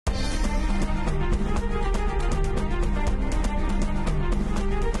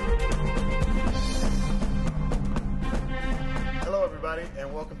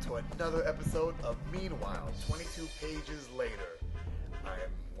another episode of Meanwhile, 22 Pages Later. I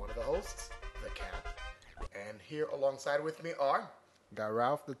am one of the hosts, The Cap, and here alongside with me are... Got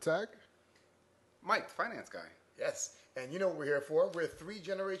Ralph the Tech. Mike, the finance guy. Yes, and you know what we're here for. We're three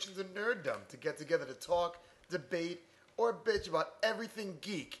generations of nerddom to get together to talk, debate, or bitch about everything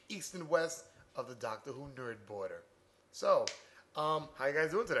geek, east and west of the Doctor Who nerd border. So, how you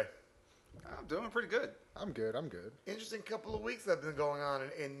guys doing today? I'm doing pretty good. I'm good. Interesting couple of weeks that have been going on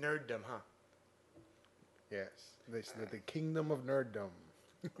in nerddom, huh? Yes. The kingdom of nerddom.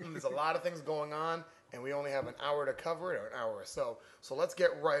 There's a lot of things going on, and we only have an hour to cover it, or an hour or so. So let's get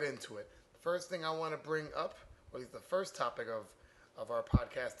right into it. The first thing I want to bring up, or at least the first topic of our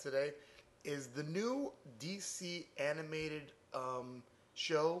podcast today, is the new DC animated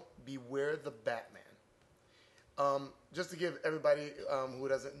show, Beware the Batman. Just to give everybody who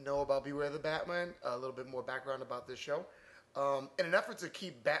doesn't know about Beware the Batman a little bit more background about this show. In an effort to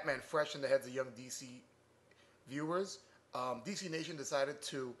keep Batman fresh in the heads of young DC viewers, DC Nation decided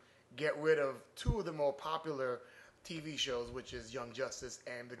to get rid of two of the more popular TV shows, which is Young Justice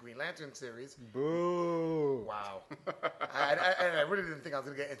and the Green Lantern series. Boo! Wow. I really didn't think I was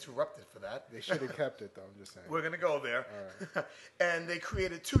going to get interrupted for that. They should have kept it, though, I'm just saying. We're going to go there. All right. And they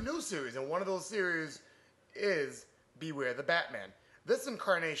created two new series, and one of those series is Beware the Batman. This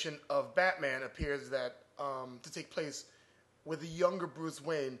incarnation of Batman appears to take place with a younger Bruce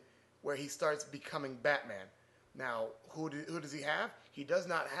Wayne, where he starts becoming Batman. Now, who does he have? He does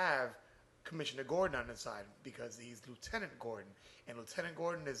not have Commissioner Gordon on his side, because he's Lieutenant Gordon, and Lieutenant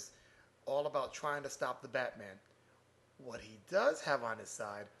Gordon is all about trying to stop the Batman. What he does have on his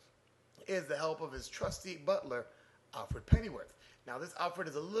side is the help of his trusty butler, Alfred Pennyworth. Now, this Alfred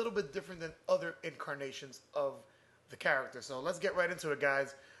is a little bit different than other incarnations of the character. So let's get right into it,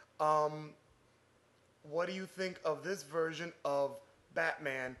 guys. What do you think of this version of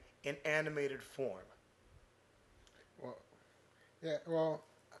Batman in animated form? Well,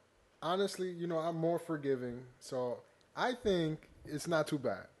 honestly, I'm more forgiving. So I think it's not too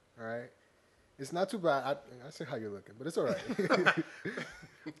bad, all right? It's not too bad. I say how you're looking, but it's all right.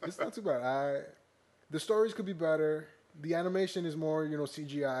 It's not too bad. The stories could be better. The animation is more,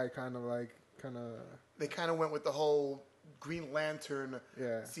 CGI kind of. They kind of went with the whole Green Lantern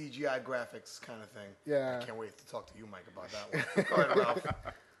CGI graphics kind of thing. Yeah. I can't wait to talk to you, Mike, about that one. Go ahead,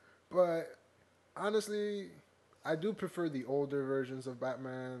 Ralph. But honestly, I do prefer the older versions of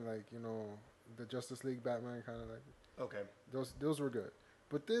Batman, the Justice League Batman kind of like. Okay. Those were good,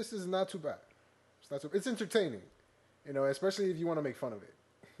 but this is not too bad. It's entertaining, especially if you want to make fun of it.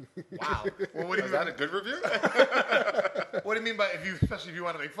 Wow. Well, what do you Is that a good review? What do you mean by especially if you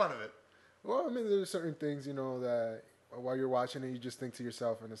want to make fun of it? Well, I mean, there's certain things, that while you're watching it, you just think to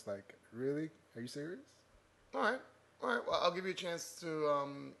yourself, and it's like, really? Are you serious? All right. Well, I'll give you a chance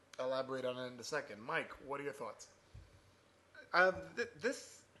to elaborate on it in a second. Mike, what are your thoughts?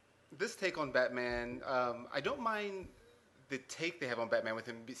 This take on Batman, I don't mind the take they have on Batman with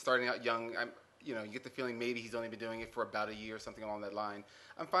him starting out young. You get the feeling maybe he's only been doing it for about a year or something along that line.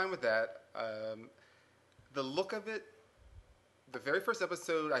 I'm fine with that. The look of it, the very first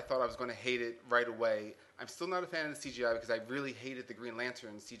episode, I thought I was going to hate it right away. I'm still not a fan of the CGI because I really hated the Green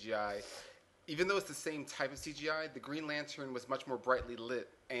Lantern CGI. Even though it's the same type of CGI, the Green Lantern was much more brightly lit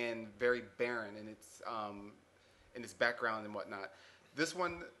and very barren in its background and whatnot. This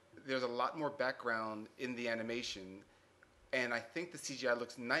one, there's a lot more background in the animation, and I think the CGI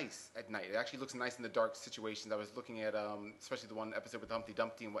looks nice at night. It actually looks nice in the dark situations. I was looking at, especially the one episode with Humpty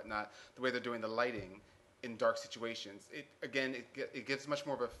Dumpty and whatnot, the way they're doing the lighting in dark situations. It gives much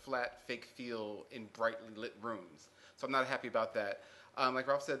more of a flat, fake feel in brightly lit rooms. So I'm not happy about that. Like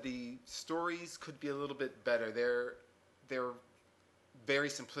Ralph said, the stories could be a little bit better. They're very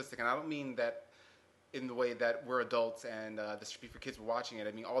simplistic, and I don't mean that in the way that we're adults and this should be for kids watching it.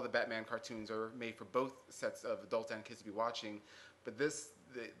 I mean, all the Batman cartoons are made for both sets of adults and kids to be watching. But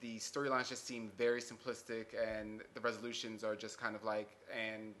the storylines just seem very simplistic, and the resolutions are just kind of like,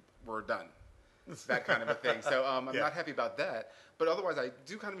 and we're done. That kind of a thing. So I'm not happy about that. But otherwise, I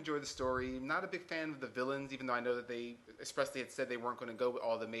do kind of enjoy the story. Not a big fan of the villains, even though I know that they expressly had said they weren't going to go with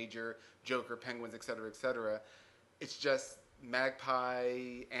all the major Joker, Penguins, et cetera, et cetera. It's just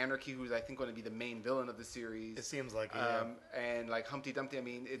Magpie, Anarchy, who's I think going to be the main villain of the series. It seems like and like Humpty Dumpty. I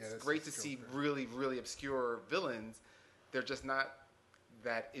mean, it's great to see really, really obscure villains. They're just not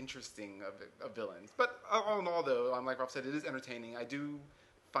that interesting of villains. But all in all, though, like Rob said, it is entertaining. I do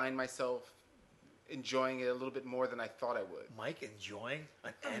find myself enjoying it a little bit more than I thought I would. Mike enjoying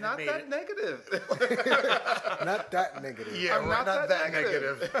an I'm not animated... that negative. Not that negative. Yeah, I'm right, not that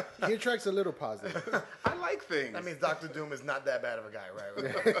negative. He attracts a little positive. I like things. That means Doctor Doom is not that bad of a guy,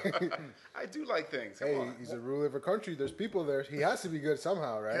 right? I do like things. Come Hey, on. he's a ruler of a country. There's people there. He has to be good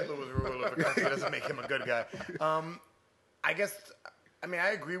somehow, right? Hitler was ruler of a country. Doesn't make him a good guy. I guess, I mean, I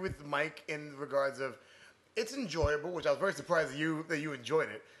agree with Mike in regards of it's enjoyable, which I was very surprised that you enjoyed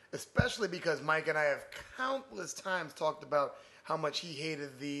it, especially because Mike and I have countless times talked about how much he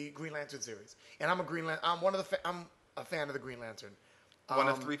hated the Green Lantern series, and I'm a fan of the Green Lantern. One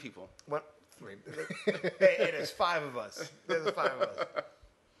of three people. Three. It is five of us. There's five of us.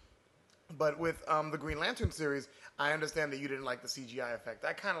 But with the Green Lantern series, I understand that you didn't like the CGI effect.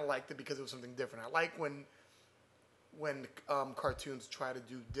 I kind of liked it because it was something different. I like when cartoons try to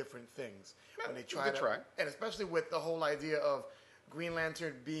do different things. When they try and especially with the whole idea of Green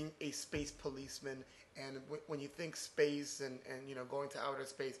Lantern being a space policeman, and when you think space and going to outer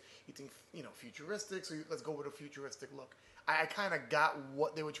space, you think futuristic. So let's go with a futuristic look. I kind of got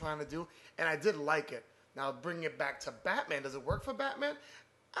what they were trying to do, and I did like it. Now bringing it back to Batman, does it work for Batman?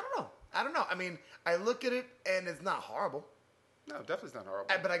 I don't know. I mean, I look at it and it's not horrible. No, definitely it's not horrible.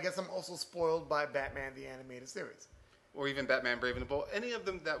 But I guess I'm also spoiled by Batman the Animated Series. Or even Batman Brave and the Bold. Any of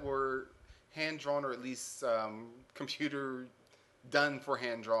them that were hand-drawn or at least computer done for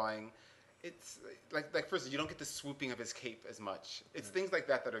hand-drawing. It's like first, you don't get the swooping of his cape as much. It's things like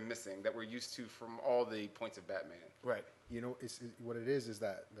that are missing that we're used to from all the points of Batman. Right. What it is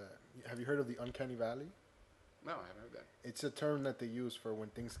that have you heard of the Uncanny Valley? No, I haven't heard that. It's a term that they use for when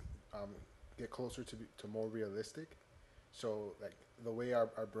things get closer to more realistic. So like the way our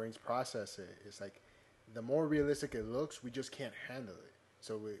brains process it is like the more realistic it looks, we just can't handle it.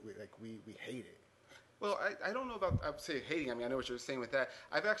 So we hate it. Well, I don't know about, I would say hating. I mean, I know what you're saying with that.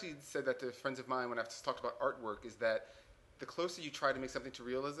 I've actually said that to friends of mine when I've talked about artwork, is that the closer you try to make something to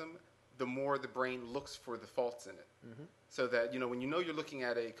realism, the more the brain looks for the faults in it. Mm-hmm. So that, when you're looking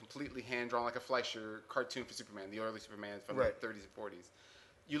at a completely hand-drawn, like a Fleischer cartoon for Superman, the early Superman from the 30s and 40s,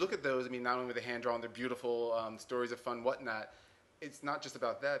 you look at those, I mean, not only are they hand-drawn, they're beautiful, stories of fun, whatnot. It's not just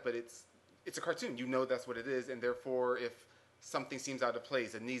about that, but it's a cartoon. That's what it is, and therefore, if something seems out of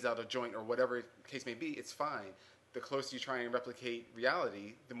place, a knee's out of joint, or whatever the case may be, it's fine. The closer you try and replicate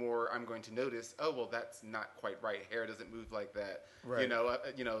reality, the more I'm going to notice, oh, well, that's not quite right. Hair doesn't move like that. Right.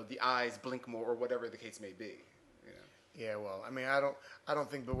 The eyes blink more, or whatever the case may be. Yeah, well, I mean, I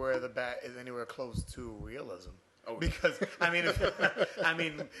don't think Beware the Bat is anywhere close to realism. Oh, because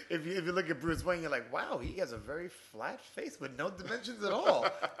if you look at Bruce Wayne, you're like, wow, he has a very flat face with no dimensions at all.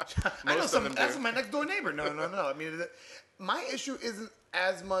 I know that's my next door neighbor. No. I mean, my issue isn't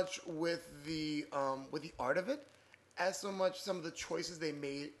as much with the art of it, as so much some of the choices they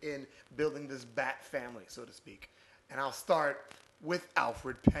made in building this Bat family, so to speak. And I'll start with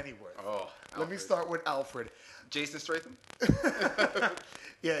Alfred Pennyworth. Oh, let me start with Alfred. Jason Statham?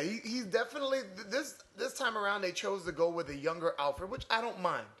 Yeah, he's definitely this time around. They chose to go with a younger Alfred, which I don't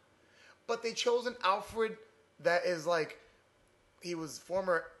mind, but they chose an Alfred that is like he was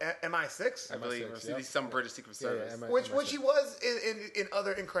former MI6. I believe he's some British Secret Service, which he was in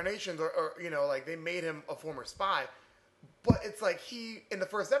other incarnations, or like they made him a former spy. But it's like he in the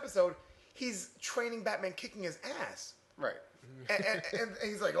first episode, he's training Batman, kicking his ass. Right. and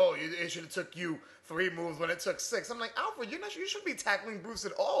he's like, oh, it should have took you 3 moves when it took 6. I'm like, Alfred, you shouldn't be tackling Bruce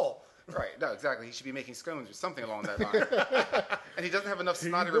at all. Right. No, exactly. He should be making scones or something along that line. And he doesn't have enough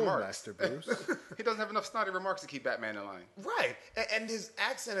snotty remarks. Master Bruce. He doesn't have enough snotty remarks to keep Batman in line. Right. And his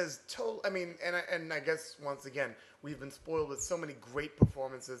accent is total. I mean, and I guess once again, we've been spoiled with so many great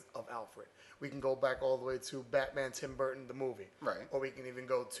performances of Alfred. We can go back all the way to Batman Tim Burton, the movie. Right. Or we can even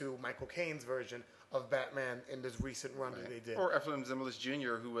go to Michael Caine's version of Batman in this recent run that they did. Or Ephraim Zimbalist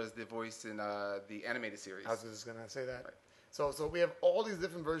Jr., who was the voice in the animated series. I was just going to say that. Right. So we have all these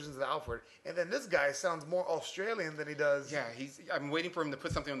different versions of Alfred, and then this guy sounds more Australian than he does. Yeah, I'm waiting for him to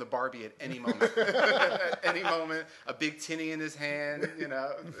put something on the Barbie at any moment. At any moment, a big tinny in his hand.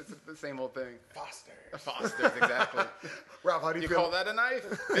 It's the same old thing. Fosters, exactly. Ralph, how do you feel? Call that a knife?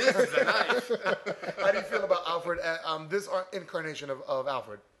 This is a knife. How do you feel about Alfred? This incarnation of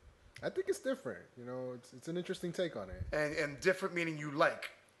Alfred. I think it's different. It's an interesting take on it. And different meaning you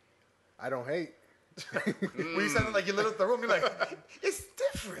like. I don't hate. Well, you sounded like you lit up the room. You're like, it's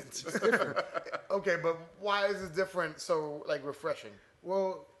different. Okay, but why is it different? So refreshing.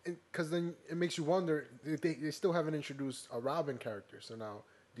 Well, because then it makes you wonder. They still haven't introduced a Robin character. So now,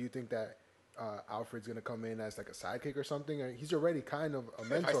 do you think that Alfred's gonna come in as like a sidekick or something. He's already kind of a If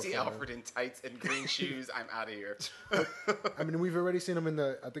mentor. I see for him. Alfred in tights and green shoes, I'm out of here. I mean, we've already seen him in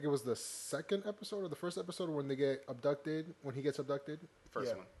I think it was the second episode or the first episode when they get abducted. When he gets abducted, First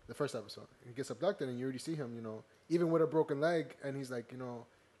Yeah. one. the first episode, he gets abducted, and you already see him. Even with a broken leg, and he's like,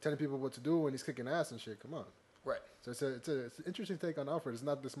 telling people what to do, and he's kicking ass and shit. Come on. Right. So it's an interesting take on Alfred. It's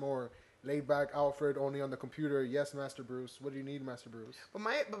not this more laid back Alfred only on the computer. Yes, Master Bruce. What do you need, Master Bruce? But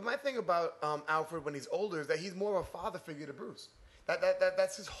my thing about Alfred when he's older is that he's more of a father figure to Bruce.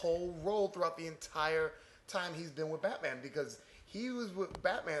 That's his whole role throughout the entire time he's been with Batman, because he was with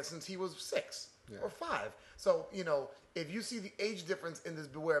Batman since he was 6 or 5. So if you see the age difference in this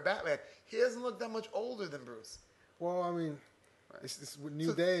Beware Batman, he doesn't look that much older than Bruce. Well, I mean, it's with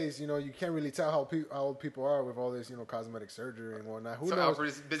new days. You can't really tell how old people are with all this, cosmetic surgery and whatnot. Who So knows? Alfred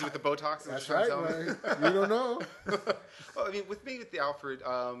is busy with the Botox. That's right, man. You don't know. Well, I mean, with the Alfred,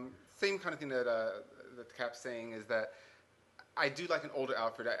 same kind of thing that that Cap's saying is that I do like an older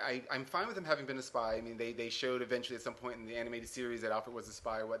Alfred. I'm fine with him having been a spy. I mean, they showed eventually at some point in the animated series that Alfred was a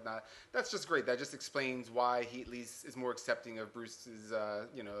spy or whatnot. That's just great. That just explains why he at least is more accepting of Bruce's,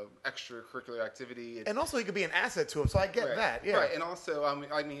 extracurricular activity. And also, he could be an asset to him, so I get Right. that. Yeah. Right, and also,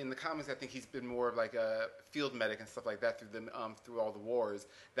 I mean, in the comics, I think he's been more of like a field medic and stuff like that through all the wars.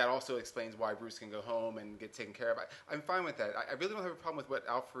 That also explains why Bruce can go home and get taken care of. I'm fine with that. I really don't have a problem with what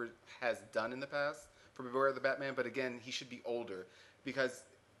Alfred has done in the past for Beware of the Batman, but again, he should be older because,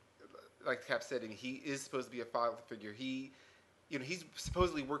 like Cap said, I mean, he is supposed to be a father figure. He's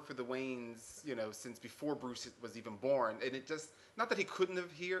supposedly worked for the Waynes, since before Bruce was even born, and it just not that he couldn't have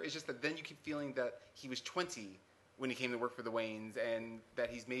here. It's just that then you keep feeling that he was 20 when he came to work for the Waynes, and that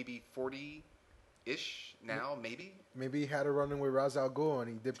he's maybe 40-ish now, maybe. Maybe he had a run-in with Ra's al Ghul and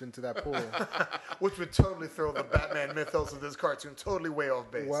he dipped into that pool. Which would totally throw the Batman mythos of this cartoon totally way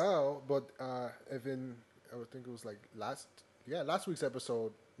off base. Wow, but I think it was like last week's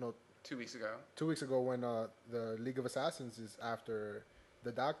episode, no, 2 weeks ago. 2 weeks ago when the League of Assassins is after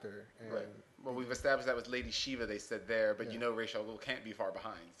the Doctor. And Right. Well, we've established that was Lady Shiva, they said there, but Ra's al Ghul can't be far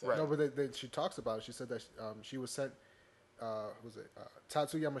behind. So. Right. No, but she talks about it. She said that she was sent,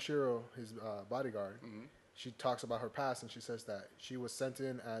 Tatsu Yamashiro, his bodyguard. Mm-hmm. She talks about her past, and she says that she was sent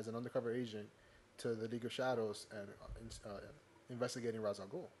in as an undercover agent to the League of Shadows and investigating Ra's al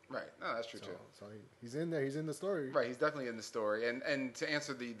Ghul. Right. No, that's true, too. So he's in there. He's in the story. Right, he's definitely in the story. And to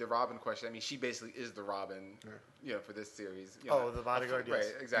answer the Robin question, I mean, she basically is the Robin, for this series. The bodyguard, Right,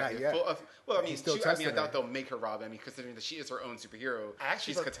 yes. exactly. Not yet. I He's still I testing doubt her. they'll make her Robin. I mean, considering that she is her own superhero.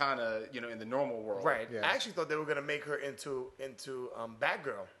 Actually, She's Katana, in the normal world. Right. Yeah. I actually thought they were going to make her into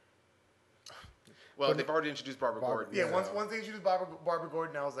Batgirl. Well, they've already introduced Barbara Gordon. Yeah, so- once they introduced Barbara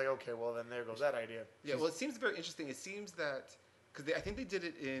Gordon, I was like, okay, well, then there goes that idea. Yeah, well, it seems very interesting. It seems that because I think they did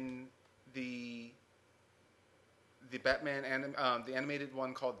it in the Batman and the animated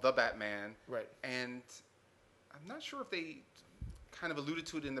one called The Batman, Right. And I'm not sure if they kind of alluded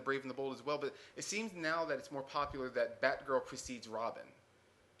to it in The Brave and the Bold as well, but it seems now that it's more popular that Batgirl precedes Robin,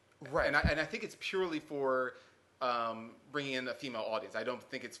 Right. and I think it's purely for bringing in a female audience. I don't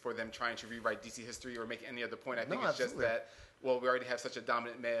think it's for them trying to rewrite DC history or make any other point. I think No, it's absolutely. just that, well, we already have such a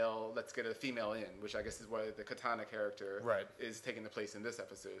dominant male, let's get a female in, which I guess is why the Katana character Right. is taking the place in this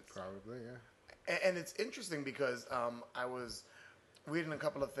episode. Probably, yeah. And it's interesting because I was reading a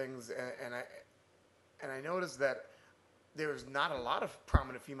couple of things, and I noticed that there's not a lot of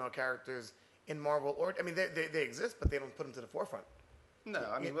prominent female characters in Marvel, or I mean, they exist, but they don't put them to the forefront. No,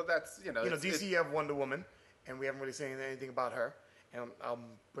 I mean, well, that's, DC, you have Wonder Woman, and we haven't really seen anything about her, and I'll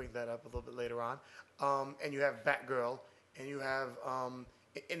bring that up a little bit later on. And you have Batgirl, and you have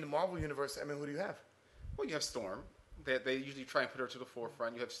in the Marvel universe. I mean, who do you have? well, you have Storm. They usually try and put her to the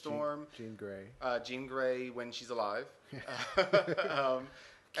forefront. You have Storm, Jean Grey. Jean Grey when she's alive.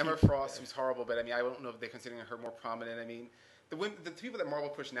 Emma Frost, who's horrible, but I mean, I don't know if they're considering her more prominent. I mean, the people that Marvel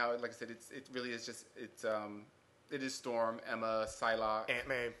push now, like I said, it really is just it is Storm, Emma, Psylocke, Aunt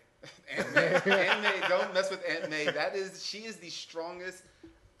May. Aunt May. Aunt May. Don't mess with Aunt May. She is the strongest,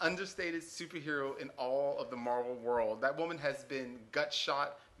 understated superhero in all of the Marvel world. That woman has been gut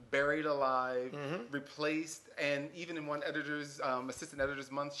shot, buried alive, replaced, and even in one assistant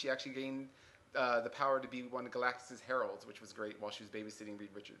editor's month, she actually gained the power to be one of Galactus' heralds, which was great while she was babysitting Reed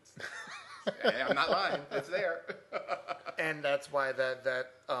Richards. I'm not lying. It's there. And that's why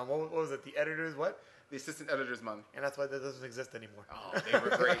what was it? The editors what? The assistant editor's month. And that's why that doesn't exist anymore. Oh, they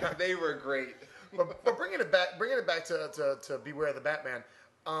were great. They were great. But bringing it back to Beware of the Batman.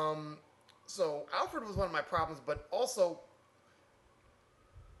 So Alfred was one of my problems, but also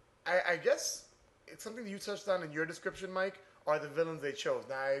I guess it's something that you touched on in your description, Mike, are the villains they chose.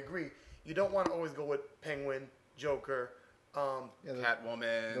 Now I agree. you don't want to always go with Penguin, Joker, Yeah,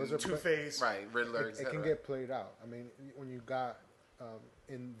 Catwoman, those are Two-Face. right, Riddler, it etc. can get played out. I mean, when you got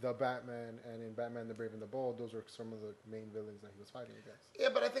in the Batman and in Batman: The Brave and the Bold, those are some of the main villains that he was fighting against. Yeah,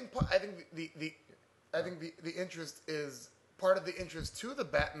 but I think the interest is part of the interest to the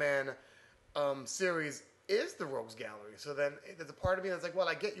Batman series is the Rogues Gallery. So then there's a part of me that's like, well,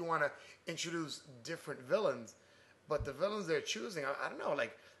 I get you want to introduce different villains, but the villains they're choosing, I don't know.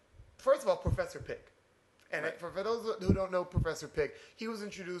 Like, first of all, Professor Pig. And Right. for those who don't know Professor Pig, he was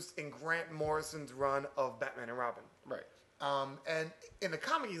introduced in Grant Morrison's run of Batman and Robin. Right. And in the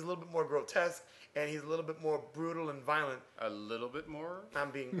comic, he's a little bit more grotesque, and he's a little bit more brutal and violent. A little bit more.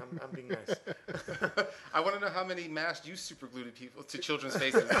 I'm being nice. I want to know how many masks you superglued people to children's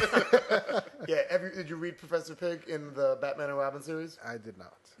faces. Yeah, did you read Professor Pig in the Batman and Robin series? I did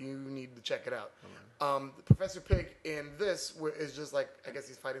not. You need to check it out. Professor Pig in this is just like, I guess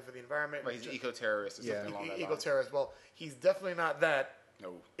he's fighting for the environment. Right, he's an eco-terrorist or something along that line. Eco-terrorist. Well, he's definitely not that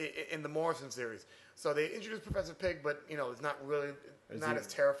No. in the Morrison series. So they introduced Professor Pig, but it's not really not he- as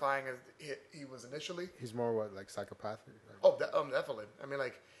terrifying as he was initially. He's more what, like psychopathic? Oh, definitely. I mean,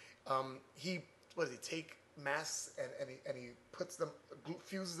 like, he take masks and he puts them,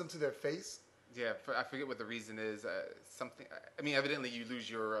 fuses them to their face. Yeah, I forget what the reason is. Something. I mean, evidently you lose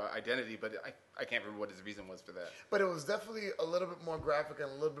your identity, but I can't remember what his reason was for that. But it was definitely a little bit more graphic and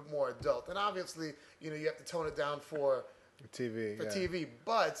a little bit more adult. And obviously, you have to tone it down for TV. TV.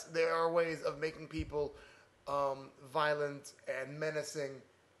 But there are ways of making people violent and menacing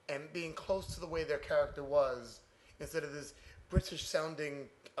and being close to the way their character was instead of this British-sounding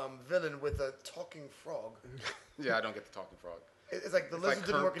villain with a talking frog. Yeah, I don't get the talking frog. It's like the It's lizard like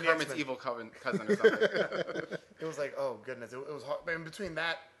didn't work in the Kermit's X-Men. evil cousin or something. It was like, oh goodness, it was hard. But in between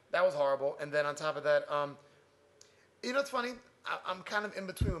that was horrible. And then on top of that, it's funny. I'm kind of in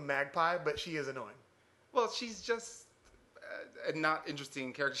between with Magpie, but she is annoying. Well, she's just a not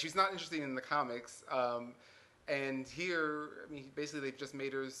interesting character. She's not interesting in the comics. And here, I mean, basically they've just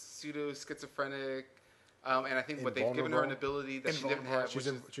made her pseudo-schizophrenic. And I think what they've given her an ability that she didn't have. She's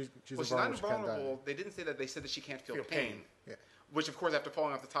not she's not invulnerable. She can't die. invulnerable. They didn't say that. They said that she can't feel Feel pain. pain. Yeah. Which, of course, after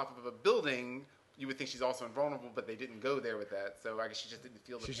falling off the top of a building, you would think she's also invulnerable, but they didn't go there with that. So I guess she just didn't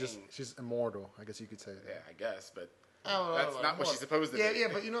feel the pain. She's immortal, I guess you could say. Yeah, I guess, but I don't know, that's not what she's supposed to yeah, be.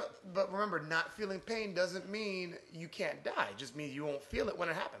 Yeah, but remember, not feeling pain doesn't mean you can't die. It just means you won't feel it when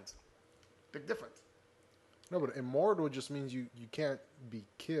it happens. Big difference. No, but immortal just means you can't be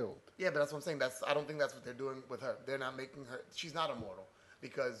killed. Yeah, but that's what I'm saying. I don't think that's what they're doing with her. They're not making her. She's not immortal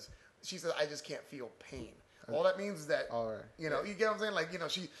because she says, "I just can't feel pain." All that means is that All right. you get what I'm saying. Like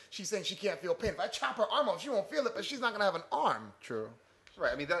she's saying she can't feel pain. If I chop her arm off, she won't feel it, but she's not gonna have an arm. True.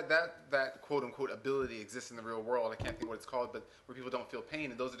 Right. I mean, that quote unquote ability exists in the real world. I can't think what it's called, but where people don't feel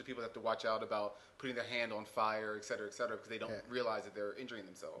pain, and those are the people that have to watch out about putting their hand on fire, et cetera, because they don't realize that they're injuring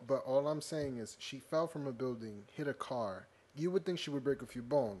themselves. But all I'm saying is she fell from a building, hit a car. You would think she would break a few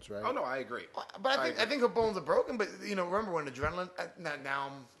bones, right? Oh no, I agree. But I think her bones are broken. But remember when adrenaline? Now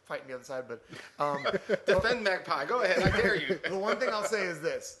I'm fighting the other side, but Defend Magpie. Go ahead. I dare you. the one thing I'll say is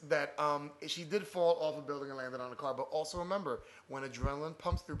this: that she did fall off a building and landed on a car. But also remember, when adrenaline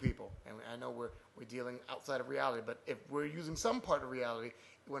pumps through people, and I know we're dealing outside of reality, but if we're using some part of reality,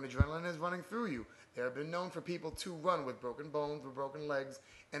 when adrenaline is running through you, there have been known for people to run with broken bones, with broken legs,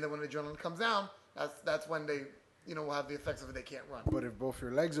 and then when adrenaline comes down, that's when they will have the effects of it. They can't run. But if both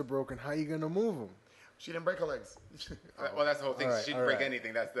your legs are broken, how are you gonna move them? She didn't break her legs. Well, that's the whole thing. All right, She didn't all break right.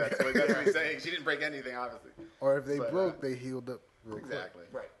 anything. That's what he's saying. She didn't break anything, obviously. Or if they But, broke, they healed up real quick. Exactly.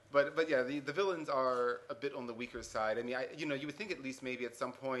 Right. But yeah, the villains are a bit on the weaker side. I mean, you would think at least maybe at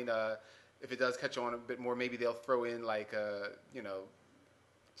some point, if it does catch on a bit more, maybe they'll throw in like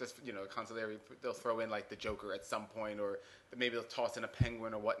consolary. They'll throw in like the Joker at some point, or maybe they'll toss in a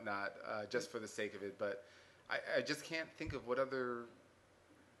Penguin or whatnot, just for the sake of it. But I just can't think of what other.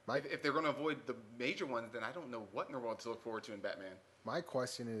 If they're going to avoid the major ones, then I don't know what in the world to look forward to in Batman. My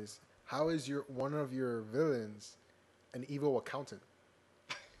question is, how is one of your villains an evil accountant?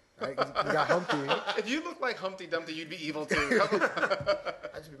 Right? You got Humpty. If you look like Humpty Dumpty, you'd be evil too. Come on.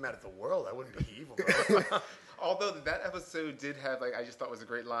 I'd just be mad at the world. I wouldn't be evil. Bro. Although that episode did have, I just thought was a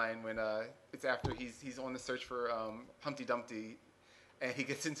great line when it's after he's on the search for Humpty Dumpty, and he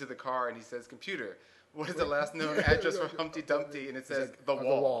gets into the car and he says, "Computer, what is the last known address for Humpty Dumpty?" And it says, Like, the on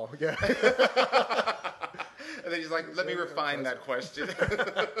wall. Yeah. And then he's like, "Let me refine that question."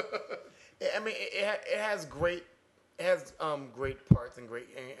 I mean, it has great parts and great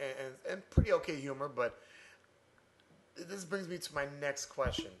and pretty okay humor, but this brings me to my next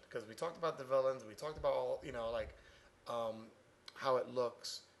question because we talked about the villains, we talked about all how it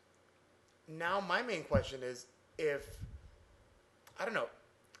looks. now my main question is, if I don't know,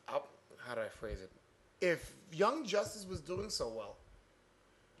 how do I phrase it? If Young Justice was doing so well,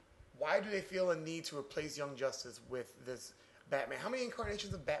 why do they feel a need to replace Young Justice with this Batman? How many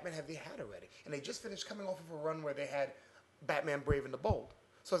incarnations of Batman have they had already? And they just finished coming off of a run where they had Batman Brave and the Bold.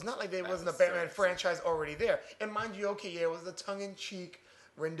 So it's not like there wasn't a Batman franchise already there. And mind you, okay, yeah, it was a tongue-in-cheek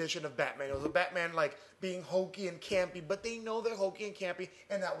rendition of Batman. It was a Batman like being hokey and campy, but they know they're hokey and campy,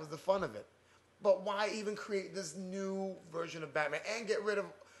 and that was the fun of it. But why even create this new version of Batman and get rid of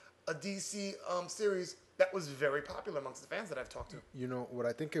a DC series that was very popular amongst the fans that I've talked to? You know, what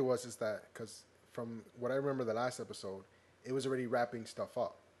I think it was is that, because from what I remember the last episode, it was already wrapping stuff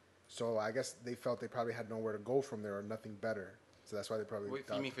up. So I guess they felt they probably had nowhere to go from there or nothing better. So that's why they probably... Wait,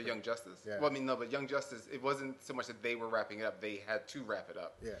 you mean for Young Justice? Yeah. Well, I mean, no, but Young Justice, it wasn't so much that they were wrapping it up. They had to wrap it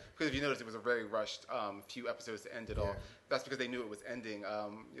up. Yeah. Because if you notice, it was a very rushed few episodes to end it all. That's because they knew it was ending.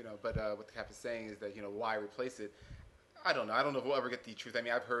 But what the Cap is saying is that, why replace it? I don't know. I don't know if we'll ever get the truth. I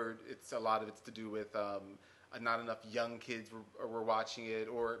mean, I've heard a lot of it's to do with not enough young kids were watching it,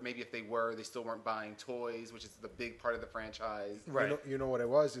 or maybe if they were, they still weren't buying toys, which is the big part of the franchise. Right. You know what it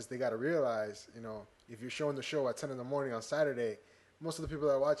was is they got to realize, if you're showing the show at 10 in the morning on Saturday, most of the people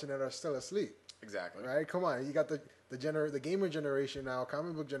that are watching it are still asleep. Exactly. Right? Come on. You got the gamer generation now,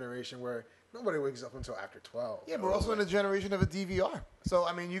 comic book generation, where nobody wakes up until after 12. Yeah, but we're also in a generation of a DVR. So,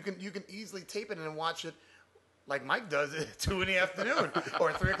 I mean, you can easily tape it and watch it like Mike does at 2 in the afternoon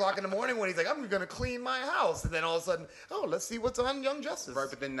or 3 o'clock in the morning when he's like, I'm going to clean my house. And then all of a sudden, let's see what's on Young Justice. Right,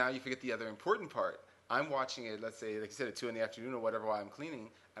 but then now you forget the other important part. I'm watching it, let's say, like you said, at 2 in the afternoon or whatever while I'm cleaning,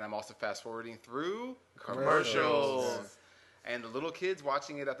 and I'm also fast-forwarding through commercials. Yes. And the little kids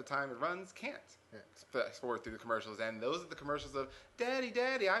watching it at the time it runs can't fast forward through the commercials. And those are the commercials of, Daddy,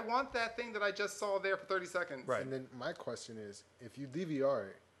 Daddy, I want that thing that I just saw there for 30 seconds. Right. And then my question is, if you DVR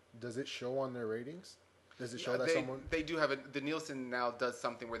it, does it show on their ratings? Does it show that someone... They do have it. The Nielsen now does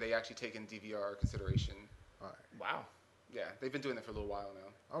something where they actually take in DVR consideration. All right. Wow. Yeah, they've been doing that for a little while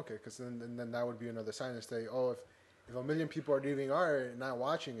now. Okay, because then that would be another sign to say, if 1 million people are DVR it and not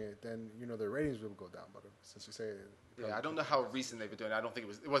watching it, then, their ratings will go down. But since you say... Yeah, I don't know how recent they've been doing it. I don't think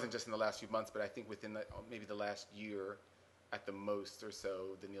it wasn't just in the last few months, but I think within maybe the last year at the most or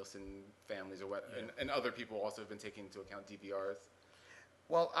so, the Nielsen families and other people also have been taking into account DVRs.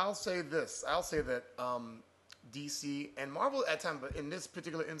 Well, I'll say this. I'll say that DC and Marvel at times, but in this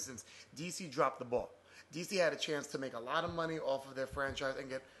particular instance, DC dropped the ball. DC had a chance to make a lot of money off of their franchise and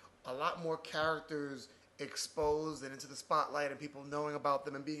get a lot more characters exposed and into the spotlight and people knowing about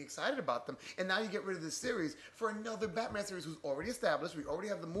them and being excited about them. And now you get rid of this series for another Batman series who's already established. We already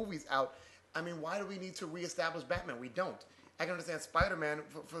have the movies out. I mean, why do we need to reestablish Batman? We don't. I can understand Spider-Man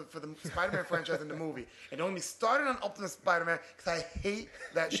for the Spider-Man franchise in the movie. And don't get me started on Ultimate Spider-Man because I hate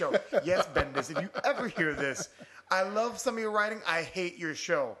that show. Yes, Bendis, if you ever hear this, I love some of your writing. I hate your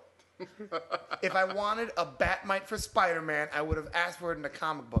show. If I wanted a Batmite for Spider-Man, I would have asked for it in a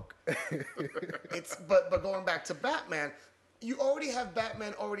comic book. But going back to Batman, you already have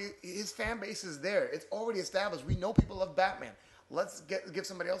Batman already. His fan base is there. It's already established. We know people love Batman. Let's give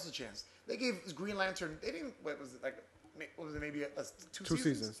somebody else a chance. They gave Green Lantern. They didn't. What was it like? What was it? Maybe two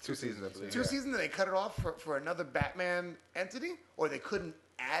seasons. 2 seasons, I believe. Two seasons. And they cut it off for another Batman entity, or they couldn't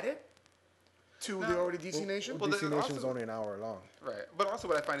add it to the already DC Nation. Well, DC Nation is only an hour long. Right. But also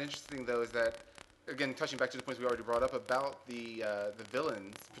what I find interesting, though, is that, again, touching back to the points we already brought up about the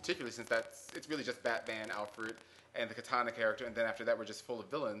villains, particularly since it's really just Batman, Alfred, and the Katana character, and then after that we're just full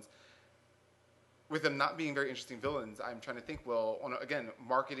of villains. With them not being very interesting villains, I'm trying to think, again,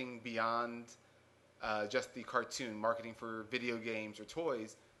 marketing beyond just the cartoon, marketing for video games or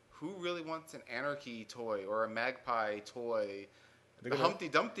toys, who really wants an Anarchy toy or a Magpie toy? The Humpty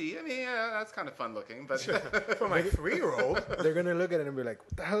Dumpty, I mean, that's kind of fun looking, but For my 3-year-old. They're going to look at it and be like,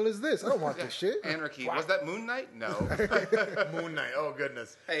 what the hell is this? I don't want this shit. Anarchy. Wow. Was that Moon Knight? No. Moon Knight. Oh,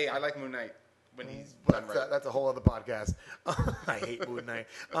 goodness. Hey, I like Moon Knight when he's But done right. that's a whole other podcast. I hate Moon Knight.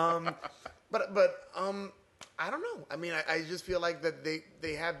 But I don't know. I mean, I just feel like that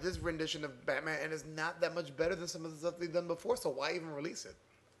they have this rendition of Batman, and it's not that much better than some of the stuff they've done before. So why even release it?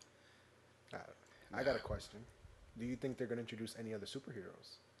 I got a question. Do you think they're going to introduce any other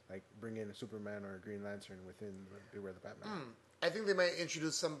superheroes? Like bring in a Superman or a Green Lantern within Beware the Batman? I think they might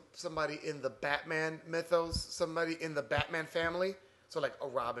introduce somebody in the Batman mythos, somebody in the Batman family. So like a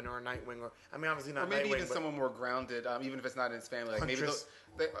Robin or a Nightwing, or I mean, obviously not Or maybe Nightwing, even but someone more grounded, even if it's not in his family. Like Huntress.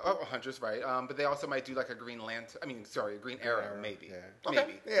 maybe Huntress, right? But they also might do like a Green Lantern. a Green Arrow, maybe. Yeah. Okay.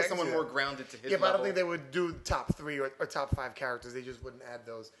 Maybe. Yeah, I can Someone see more that. grounded to his yeah, but I level. don't think they would do top 3 or top 5 characters. They just wouldn't add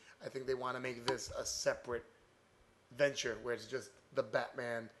those. I think they want to make this a separate venture where it's just the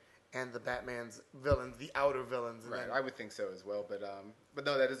Batman and the Batman's villains, the outer villains. And Right, then- I would think so as well. But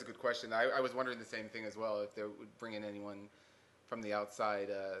no, that is a good question. I was wondering the same thing as well. If they would bring in anyone from the outside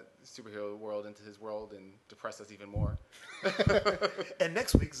superhero world into his world and depress us even more. And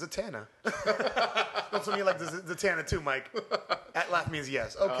next week, Zatanna. Don't tell me you like Zatanna too, Mike. That laugh means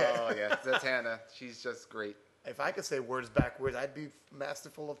yes. Okay. Oh yeah, Zatanna. She's just great. If I could say words backwards, I'd be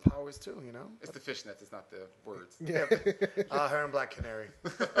masterful of powers too, you know? It's the fishnets. It's not the words. Yeah. Her and Black Canary.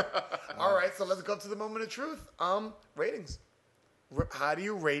 All right, so let's go to the moment of truth. Ratings. How do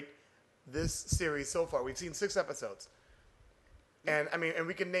you rate this series so far? We've seen 6 episodes. And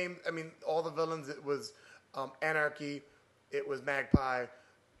we can name, all the villains. It was Anarchy, it was Magpie,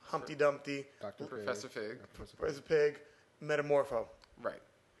 Humpty Dumpty, Dr. Professor Fig. Professor Pig, Metamorpho. Right.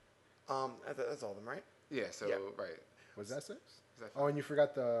 That's all of them, right? Yeah. So Yeah. right. Was that 6? that Oh, and you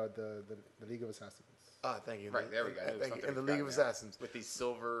forgot the League of Assassins. Thank you. Right. There we go. There was Thank you. something And the we League of forgot now. Assassins. With the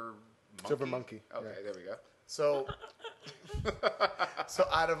silver monkey. Silver monkey, Okay. yeah. There we go. So,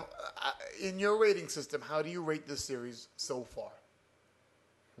 out of in your rating system, how do you rate this series so far?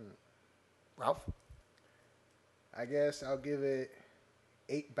 Ralph? I guess I'll give it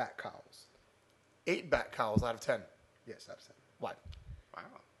 8 bat cows. 8 bat cows out of 10. Yes, out of 10. Why?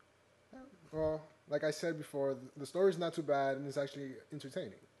 Wow. Well, like I said before, the story's not too bad and it's actually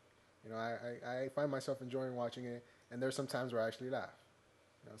entertaining. You know, I find myself enjoying watching it, and there's some times where I actually laugh.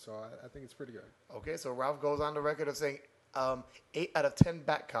 You know, so I think it's pretty good. Okay, so Ralph goes on the record of saying 8 out of 10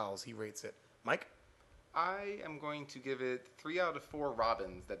 bat cows. He rates it. Mike? I am going to give it 3 out of 4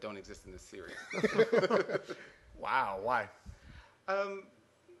 Robins that don't exist in this series. Wow, why? Um,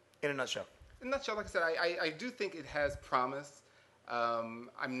 In a nutshell. in a nutshell, like I said, I do think it has promise. I'm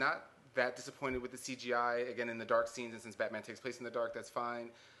not that disappointed with the CGI. Again, in the dark scenes, and since Batman takes place in the dark, that's fine.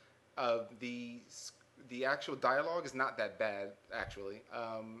 The actual dialogue is not that bad, actually.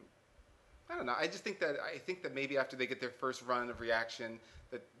 I don't know. I think that maybe after they get their first run of reaction,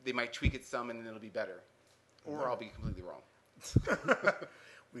 that they might tweak it some, and then it'll be better. Or I'll be completely wrong.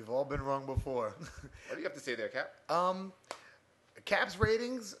 We've all been wrong before. What do you have to say there, Cap? Cap's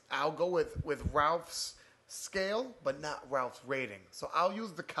ratings, I'll go with Ralph's scale, but not Ralph's rating. So I'll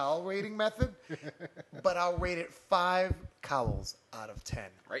use the cowl rating method, but I'll rate it 5 cowls out of 10.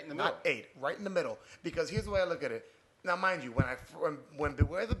 Right in the Not middle. 8, right in the middle. Because here's the way I look at it. Now, mind you, when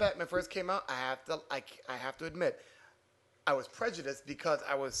Beware the Batman first came out, I have to admit, I was prejudiced because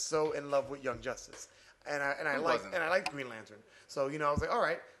I was so in love with Young Justice, and I liked Green Lantern. So I was like, all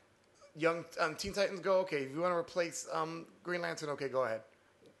right, Young Teen Titans Go. Okay, if you want to replace Green Lantern, okay, go ahead.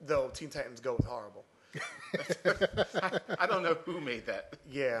 Though Teen Titans Go is horrible. I don't know who made that.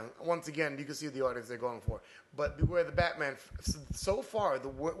 Yeah, once again, you can see the audience they're going for. But Beware the Batman, so far,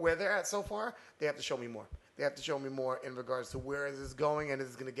 where they're at so far, they have to show me more. They have to show me more in regards to where is this going, and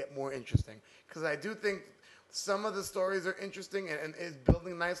is going to get more interesting. Because I do think some of the stories are interesting and is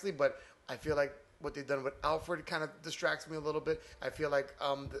building nicely, but I feel like what they've done with Alfred kind of distracts me a little bit. I feel like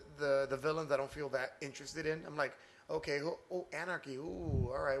the villains I don't feel that interested in. I'm like, okay, Anarchy,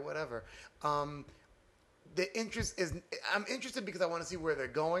 all right, whatever. The interest is, I'm interested because I want to see where they're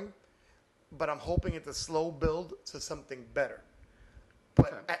going, but I'm hoping it's a slow build to something better. But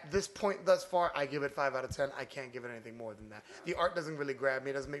Okay. at this point thus far, I give it 5 out of 10. I can't give it anything more than that. The art doesn't really grab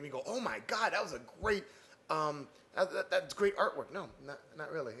me. It doesn't make me go, oh my God, that was a great, that's great artwork. No,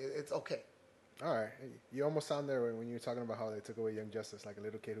 not really. It's okay. All right. You almost sound there when you were talking about how they took away Young Justice, like a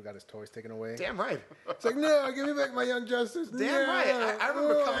little kid who got his toys taken away. Damn right. It's like, no, give me back my Young Justice. Damn no. right. I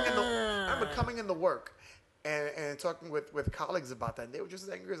remember coming into work and talking with colleagues about that. And they were just as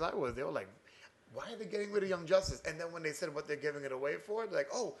angry as I was. They were like, why are they getting rid of Young Justice? And then when they said what they're giving it away for, they're like,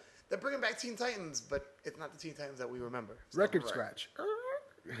 oh, they're bringing back Teen Titans, but it's not the Teen Titans that we remember. So, Record Right. scratch.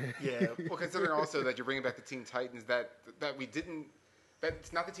 yeah. Well, considering also that you're bringing back the Teen Titans that we didn't.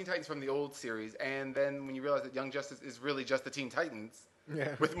 That's not the Teen Titans from the old series, and then when you realize that Young Justice is really just the Teen Titans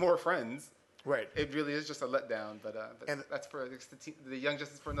Yeah. with more friends, Right. it really is just a letdown. But And- that's for the Young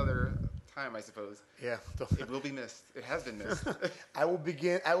Justice for another time, I suppose. Yeah. It will be missed. It has been missed. I will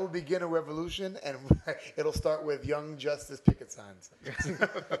begin a revolution, and it'll start with Young Justice picket signs.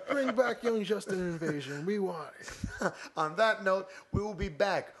 Bring back Young Justice Invasion. We want it. On that note, we will be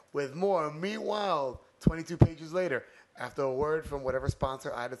back with more. Meanwhile, 22 pages later, after a word from whatever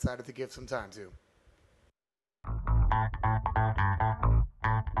sponsor I decided to give some time to.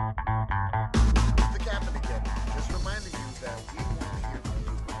 The captain again, just reminding you that we want to hear from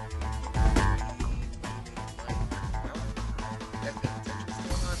you. And pay attention to what's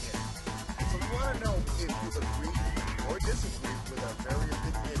going on here. So we want to know if you agree or disagree with our very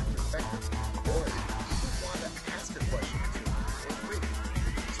opinionated perspectives, or if you want to ask a question or two. Feel free.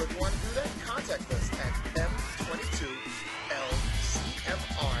 So if you want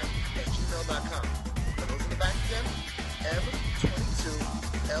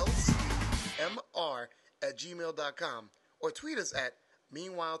gmail.com or tweet us at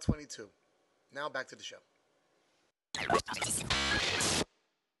Meanwhile22. Now back to the show.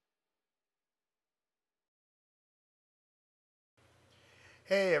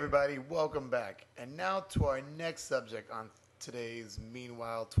 Hey everybody, welcome back. And now to our next subject on today's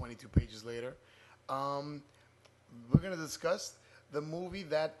Meanwhile 22 Pages Later. We're going to discuss the movie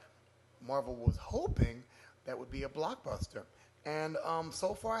that Marvel was hoping that would be a blockbuster. And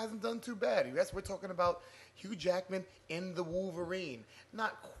so far hasn't done too bad. Yes, we're talking about Hugh Jackman in The Wolverine.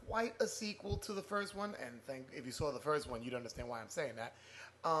 Not quite a sequel to the first one, and if you saw the first one, you'd understand why I'm saying that.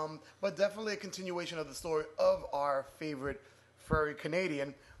 But definitely a continuation of the story of our favorite furry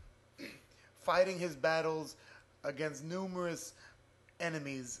Canadian fighting his battles against numerous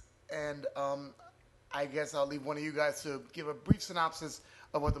enemies. And I guess I'll leave one of you guys to give a brief synopsis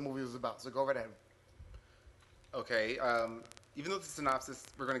of what the movie was about. So go right ahead. Okay. Even though it's a synopsis,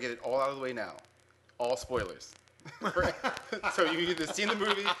 we're going to get it all out of the way now. All spoilers. So you either seen the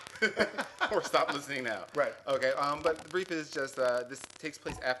movie or stop listening now. Right. Okay. But the brief is just this takes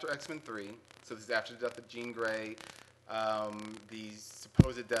place after X-Men 3. So this is after the death of Jean Grey, the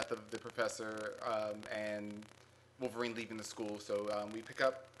supposed death of the professor, and Wolverine leaving the school. So we pick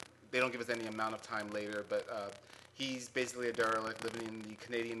up. They don't give us any amount of time later, but he's basically a derelict living in the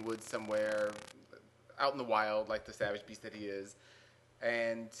Canadian woods somewhere, out in the wild, like the savage beast that he is.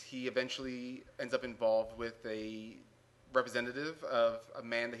 And he eventually ends up involved with a representative of a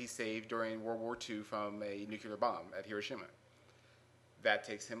man that he saved during World War II from a nuclear bomb at Hiroshima. That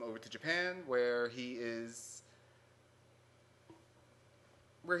takes him over to Japan, where he's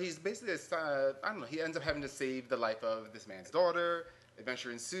basically, he ends up having to save the life of this man's daughter.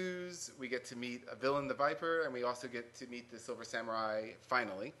 Adventure ensues. We get to meet a villain, the Viper, and we also get to meet the Silver Samurai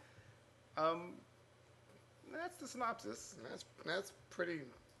finally. That's the synopsis. That's pretty.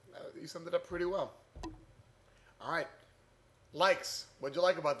 You summed it up pretty well. All right, likes. What'd you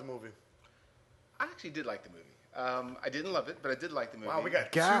like about the movie? I actually did like the movie. I didn't love it, but I did like the movie. Wow, we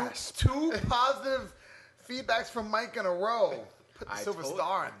got Gasp. two positive feedbacks from Mike in a row. Put the silver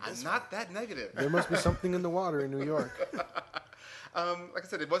star on this. I'm not that negative. There must be something in the water in New York. Like I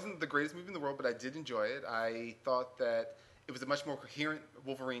said, it wasn't the greatest movie in the world, but I did enjoy it. I thought that it was a much more coherent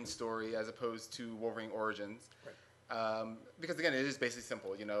Wolverine story as opposed to Wolverine Origins. Right. Because, again, it is basically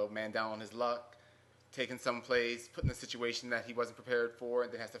simple. You know, man down on his luck, taken someplace, put in a situation that he wasn't prepared for,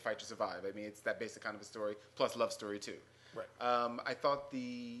 and then has to fight to survive. I mean, it's that basic kind of a story, plus love story, too. Right. I thought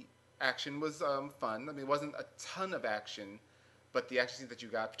the action was fun. I mean, it wasn't a ton of action, but the action scene that you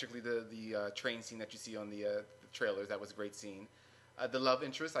got, particularly the train scene that you see on the trailers, that was a great scene. The love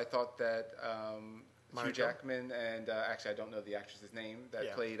interest, I thought that Hugh Jackman and actually I don't know the actress's name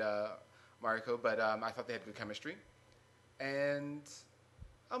that played Mariko, but I thought they had good chemistry. And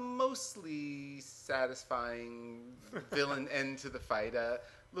a mostly satisfying villain end to the fight.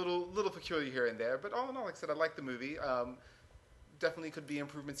 Little peculiar here and there, but all in all, like I said, I liked the movie. Definitely could be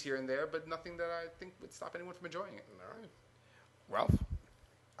improvements here and there, but nothing that I think would stop anyone from enjoying it. All right. Ralph?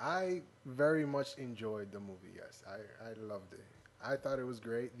 I very much enjoyed the movie, yes. I loved it. I thought it was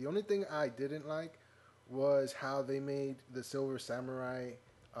great. The only thing I didn't like was how they made the Silver Samurai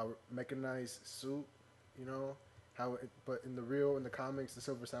a mechanized suit, you know? But in the comics, the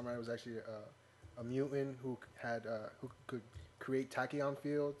Silver Samurai was actually a mutant who could create tachyon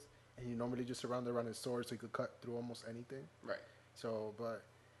fields, and he normally just surrounded around his sword so he could cut through almost anything. Right. So, but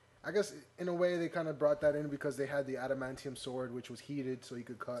I guess in a way they kind of brought that in because they had the adamantium sword, which was heated, so he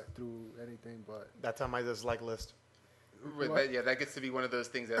could cut through anything. But that's on my dislike list. But yeah, that gets to be one of those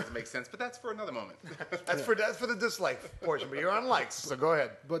things that doesn't make sense. But that's for another moment. That's for the dislike portion. But you're on likes, so go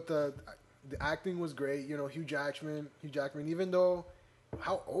ahead. But the acting was great. You know, Hugh Jackman. Even though,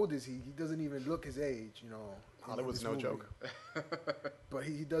 how old is he? He doesn't even look his age. You know, Hollywood's no joke. But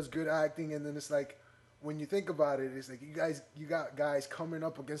he does good acting, and then it's like when you think about it, it's like you got guys coming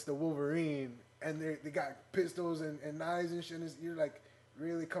up against the Wolverine, and they got pistols and knives and shit. And you're like,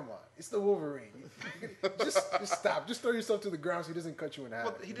 really? Come on. It's the Wolverine. just stop. Just throw yourself to the ground so he doesn't cut you in half.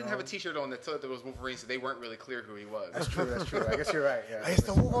 Well, he didn't have a T-shirt on that said there was Wolverine, so they weren't really clear who he was. That's true. I guess you're right. Yeah. It's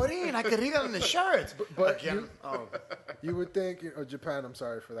the Wolverine. I could read it on the shirt. But you would think, Japan, I'm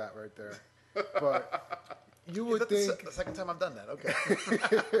sorry for that right there. But you would think... The second time I've done that. Okay.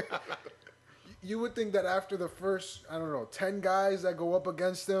 You would think that after the first, 10 guys that go up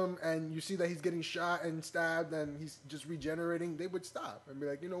against him and you see that he's getting shot and stabbed and he's just regenerating, they would stop and be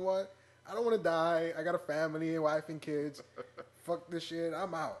like, you know what? I don't want to die. I got a family, a wife and kids. Fuck this shit.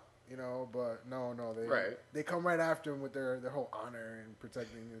 I'm out. But no, they come right after him with their whole honor and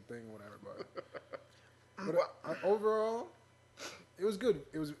protecting the thing, whatever. But overall, It was good.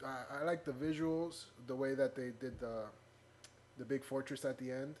 It was. I like the visuals, the way that they did the big fortress at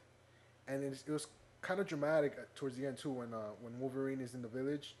the end, and it was kind of dramatic towards the end too when Wolverine is in the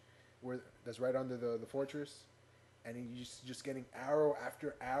village, that's right under the fortress, and he's just getting arrow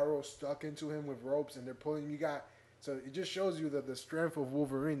after arrow stuck into him with ropes, and they're pulling. So it just shows you the strength of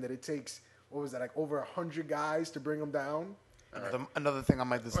Wolverine, that it takes, what was that, like over 100 guys to bring him down. Another thing on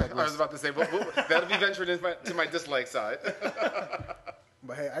my dislike I was list. about to say, that'll be ventured to my dislike side.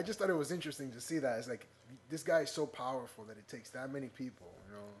 But hey, I just thought it was interesting to see that. It's like, this guy is so powerful that it takes that many people,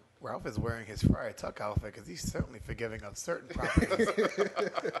 you know. Ralph is wearing his Friar Tuck outfit because he's certainly forgiving of certain properties.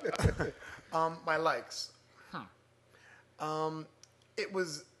 My likes. It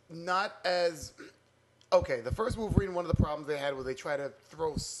was not as... Okay, the first Wolverine, one of the problems they had was they try to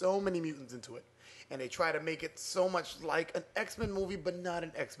throw so many mutants into it. And they try to make it so much like an X-Men movie, but not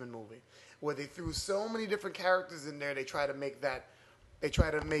an X-Men movie. Where they threw so many different characters in there, they try to make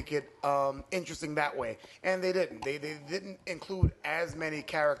it interesting that way. And they didn't. They didn't include as many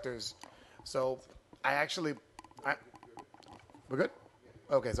characters. So we're good?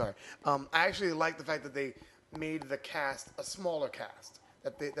 Okay, sorry. I actually like the fact that they made the cast a smaller cast.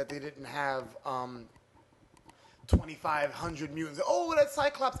 That they didn't have 2,500 mutants. Oh, that's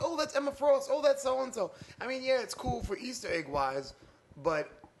Cyclops. Oh, that's Emma Frost. Oh, that's so-and-so. I mean, yeah, it's cool for Easter egg-wise, but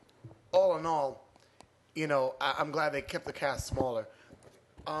all in all, you know, I'm glad they kept the cast smaller.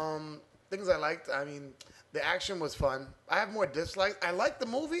 Things I liked, I mean, the action was fun. I have more dislikes. I liked the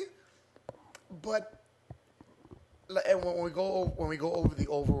movie, but and when we go over the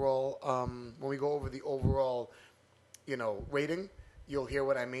overall, you know, rating, you'll hear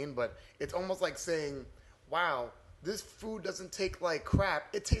what I mean. But it's almost like saying, "Wow, this food doesn't taste like crap.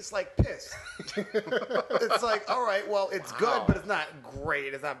 It tastes like piss." It's like, all right, well, it's good, but it's not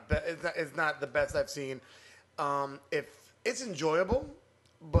great. It's not the best I've seen. If it's enjoyable,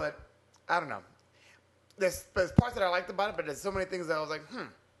 but I don't know. There's parts that I liked about it, but there's so many things that I was like,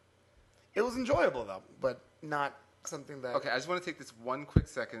 It was enjoyable though, but not something that. Okay, I just want to take this one quick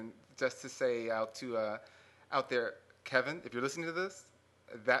second just to say out there, Kevin, if you're listening to this,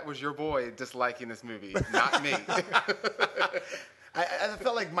 that was your boy disliking this movie, not me. I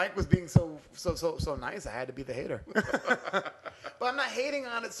felt like Mike was being so nice. I had to be the hater. But I'm not hating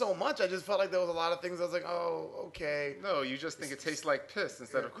on it so much. I just felt like there was a lot of things I was like, oh, okay. No, you just think it tastes like piss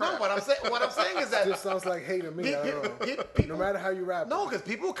instead of crap. No, what I'm saying is that It just sounds like hate to me. I don't know. No matter how you rap. No, because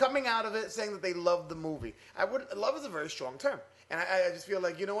people coming out of it saying that they love the movie. Love is a very strong term, and I just feel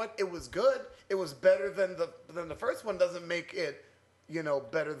like, you know what? It was good. It was better than the first one. Doesn't make it, you know,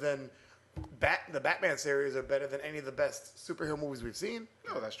 better than the Batman series or better than any of the best superhero movies we've seen.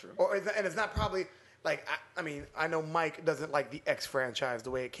 No, that's true. And it's not probably like, I mean, I know Mike doesn't like the X franchise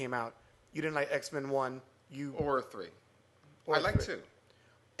the way it came out. You didn't like X-Men 1. Or 3. Or I like 3.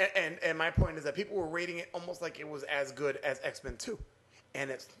 2. And my point is that people were rating it almost like it was as good as X-Men 2.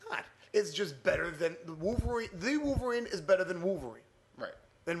 And it's not. It's just better than the Wolverine. The Wolverine is better than Wolverine. Right.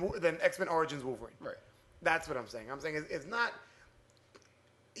 Than X-Men Origins Wolverine. Right. That's what I'm saying. I'm saying it's not...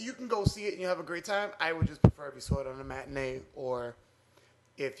 You can go see it and you have a great time. I would just prefer if you saw it on a matinee or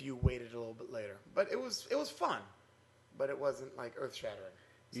if you waited a little bit later. But it was fun, but it wasn't like earth shattering.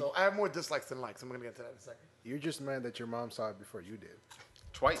 So I have more dislikes than likes. I'm gonna get to that in a second. You're just mad that your mom saw it before you did.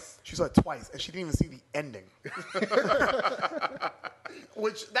 Twice. She saw it twice and she didn't even see the ending.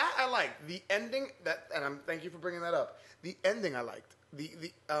 Which that I liked. The ending thank you for bringing that up. The ending I liked.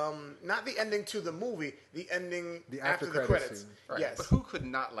 The not the ending to the movie, the ending after the credits. Right. Yes. But who could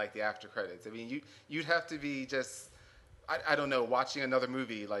not like the after credits? I mean, you'd have to be just I don't know, watching another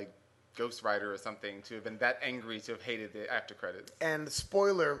movie like Ghost Rider or something to have been that angry to have hated the after credits. And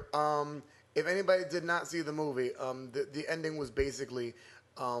spoiler, if anybody did not see the movie, the ending was basically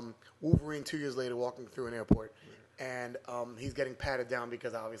Wolverine 2 years later walking through an airport. And he's getting patted down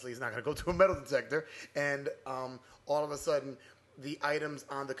because obviously he's not going to go to a metal detector. And all of a sudden, the items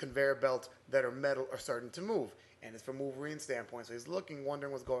on the conveyor belt that are metal are starting to move. And it's from Wolverine's standpoint. So he's looking,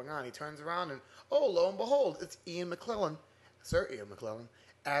 wondering what's going on. He turns around and, oh, lo and behold, it's Ian McKellen, Sir Ian McKellen,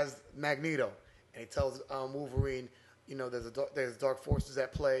 as Magneto. And he tells Wolverine, you know, there's dark forces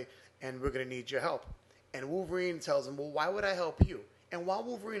at play, and we're going to need your help. And Wolverine tells him, well, why would I help you? And while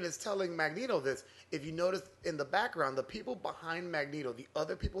Wolverine is telling Magneto this, if you notice in the background, the people behind Magneto, the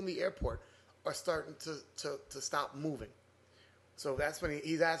other people in the airport, are starting to stop moving. So that's when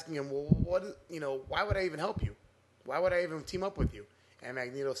he's asking him, well, why would I even help you? Why would I even team up with you? And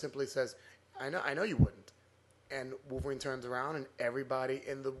Magneto simply says, I know you wouldn't. And Wolverine turns around, and everybody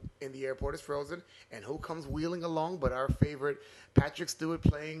in the airport is frozen. And who comes wheeling along but our favorite Patrick Stewart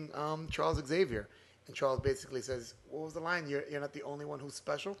playing Charles Xavier? And Charles basically says, what was the line? You're not the only one who's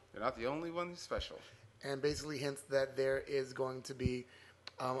special? You're not the only one who's special. And basically hints that there is going to be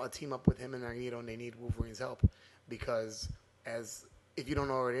a team up with him and Magneto, and they need Wolverine's help. Because, as if you don't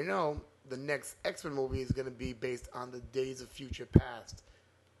already know, the next X-Men movie is going to be based on the Days of Future Past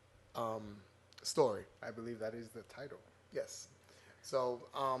story. I believe that is the title. Yes. So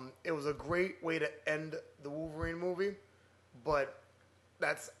it was a great way to end the Wolverine movie, but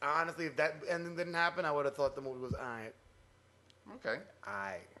that's honestly, if that ending didn't happen, I would have thought the movie was alright. Okay.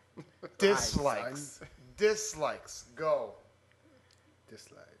 Dislikes. Dislikes. Go.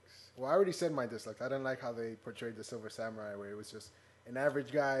 Dislikes. Well, I already said my dislikes. I didn't like how they portrayed the Silver Samurai, where it was just an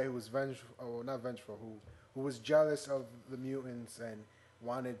average guy who was not vengeful, who was jealous of the mutants and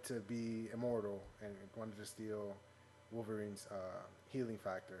wanted to be immortal and wanted to steal Wolverine's healing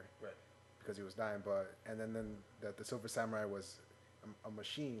factor, Right. because he was dying. But then that the Silver Samurai was a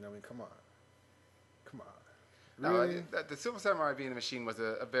machine. I mean, come on. Really? No, the Silver Samurai being a machine was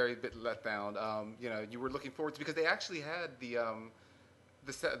a very bit let down. You were looking forward to, because they actually had the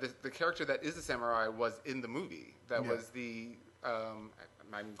character that is the samurai was in the movie. That was the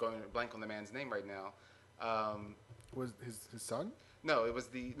I'm going blank on the man's name right now. Was his son? No, it was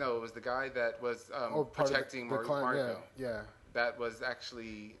the guy that was Part protecting of the Marco. Yeah. That was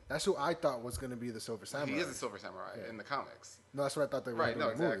actually. That's who I thought was going to be the Silver Samurai. He is the Silver Samurai in the comics. No, that's what I thought they were Right. doing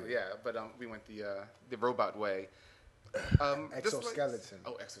No, in the exactly. movie. Yeah, but we went the robot way. Exoskeleton.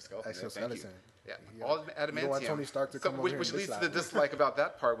 Exoskeleton. Thank you. Exoskeleton. Yeah, Yeah. all adamantium. You don't want Tony Stark to come over which, here which and leads to dislike the it. dislike about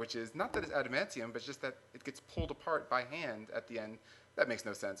that part, which is not that it's adamantium, but just that it gets pulled apart by hand at the end. That makes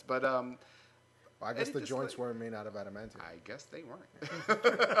no sense. But Well, I guess any the joints dislike- were made out of adamantium. I guess they weren't.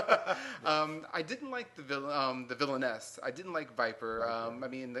 I didn't like the villainess. I didn't like Viper. I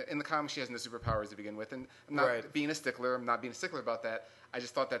mean, in the comics, she has no superpowers to begin with, and I'm not being a stickler. I'm not being a stickler about that. I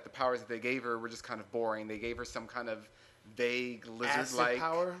just thought that the powers that they gave her were just kind of boring. They gave her some kind of vague lizard-like Acid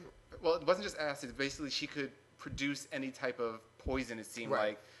power? Well, it wasn't just acid. Basically, she could produce any type of poison. It seemed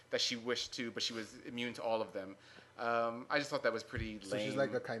like that she wished to, but she was immune to all of them. I just thought that was pretty lame. So she's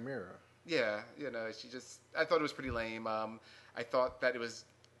like a chimera. Yeah, I thought it was pretty lame. I thought that it was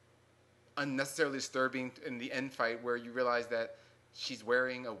unnecessarily disturbing in the end fight, where you realize that she's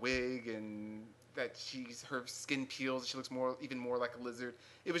wearing a wig and that her skin peels. She looks even more like a lizard.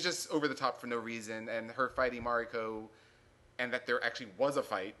 It was just over the top for no reason. And her fighting Mariko, and that there actually was a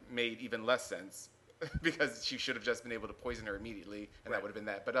fight, made even less sense because she should have just been able to poison her immediately, and that would have been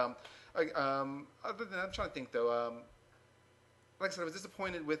that. But other than that, I'm trying to think though. Like I said, I was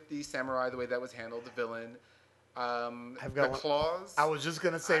disappointed with the samurai, the way that was handled, the villain. I've got the claws. I was just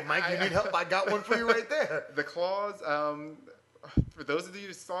going to say, Mike, you need help. I got one for you right there. The claws. For those of you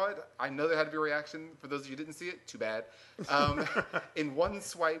who saw it, I know there had to be a reaction. For those of you who didn't see it, too bad. In one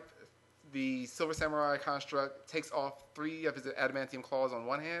swipe, the Silver Samurai construct takes off 3 of his adamantium claws on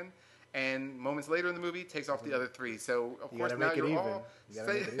one hand, and moments later in the movie, takes off the other 3. So, of course, now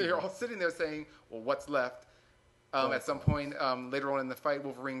you're all sitting there saying, well, what's left? At some point later on in the fight,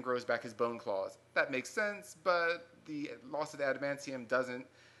 Wolverine grows back his bone claws. That makes sense, but the loss of the adamantium doesn't.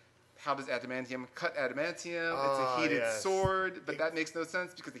 How does adamantium cut adamantium? It's a heated sword, but that makes no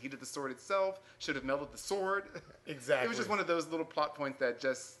sense because the heat of the sword itself should have melted the sword. Exactly. It was just one of those little plot points that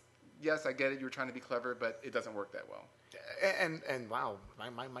just, yes, I get it, you were trying to be clever, but it doesn't work that well. And wow,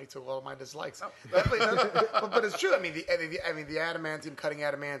 Mike took all of my dislikes. But it's true. I mean, the adamantium, cutting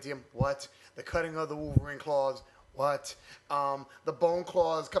adamantium. What? The cutting of the Wolverine claws. What? The bone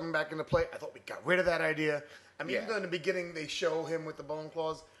claws coming back into play. I thought we got rid of that idea. I mean, even though in the beginning they show him with the bone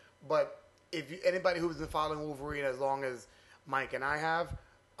claws, but anybody who's been following Wolverine as long as Mike and I have,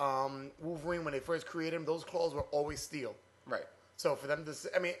 Wolverine, when they first created him, those claws were always steel. Right. So for them to,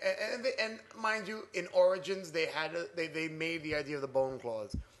 I mean, and mind you, in Origins they made the idea of the bone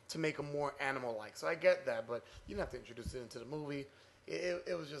claws to make them more animal-like. So I get that, but you didn't have to introduce it into the movie.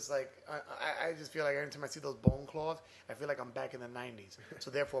 It was just like, I just feel like every time I see those bone claws, I feel like I'm back in the 90s. So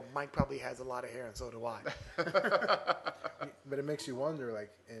therefore, Mike probably has a lot of hair, and so do I. But it makes you wonder,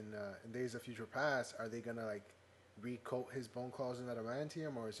 like, in Days of Future Past, are they going to, like, recoat his bone claws in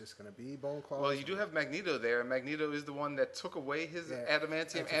adamantium, or is it just going to be bone claws? Well, you do have Magneto there, and Magneto is the one that took away his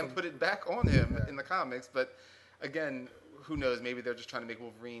adamantium and put it back on him in the comics. But again, who knows? Maybe they're just trying to make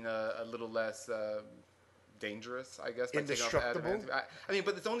Wolverine a little less dangerous, I guess. Indestructible? I mean,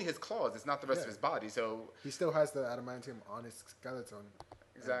 but it's only his claws. It's not the rest of his body. So he still has the adamantium on his skeleton.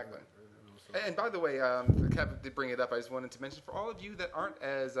 Exactly. And by the way, Kevin did bring it up. I just wanted to mention for all of you that aren't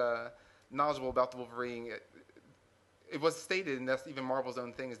as knowledgeable about the Wolverine, it was stated, and that's even Marvel's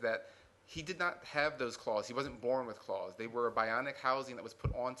own thing, is that he did not have those claws. He wasn't born with claws. They were bionic housing that was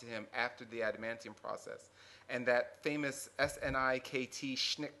put onto him after the adamantium process. And that famous SNIKT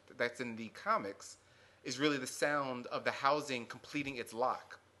schnick that's in the comics is really the sound of the housing completing its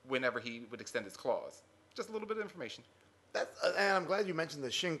lock whenever he would extend his claws. Just a little bit of information. And I'm glad you mentioned the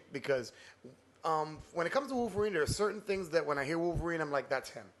shink because when it comes to Wolverine, there are certain things that when I hear Wolverine, I'm like, that's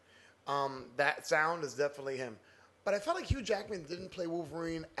him. That sound is definitely him. But I felt like Hugh Jackman didn't play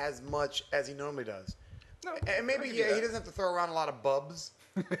Wolverine as much as he normally does. No, and maybe, he doesn't have to throw around a lot of bubs.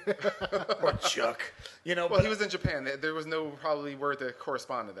 Or Chuck. Well, but he was in Japan. There was no probably word to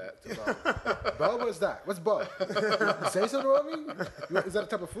correspond to that. Bub, what's that? What's bub? Say something about me? Is that a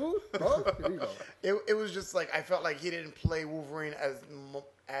type of food? Bub? Here you go. It was just like, I felt like he didn't play Wolverine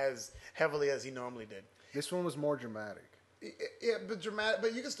as heavily as he normally did. This one was more dramatic. Yeah,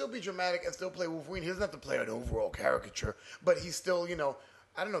 but you can still be dramatic and still play Wolverine. He doesn't have to play an overall caricature, but he's still,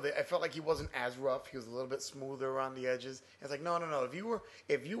 I don't know. I felt like he wasn't as rough. He was a little bit smoother around the edges. It's like, no.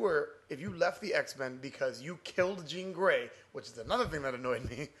 If you left the X-Men because you killed Jean Grey, which is another thing that annoyed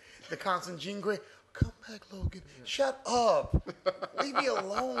me, the constant Jean Grey, come back, Logan. Shut up. Leave me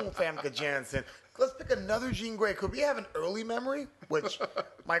alone, Famke Janssen. Let's pick another Jean Grey. Could we have an early memory? Which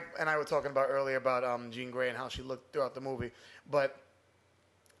Mike and I were talking about earlier about Jean Grey and how she looked throughout the movie. But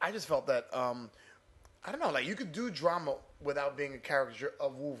I just felt that, I don't know, like you could do drama without being a caricature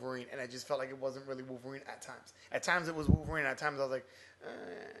of Wolverine, and I just felt like it wasn't really Wolverine at times. At times it was Wolverine, at times I was like,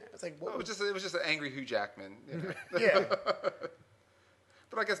 what? It was just an angry Hugh Jackman. Yeah.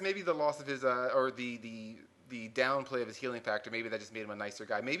 But I guess maybe the loss of his, or the downplay of his healing factor, maybe that just made him a nicer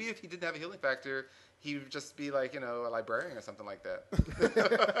guy. Maybe if he didn't have a healing factor, he would just be like, a librarian or something like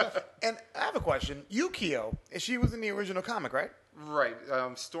that. And I have a question. Yukio, she was in the original comic, right? Right.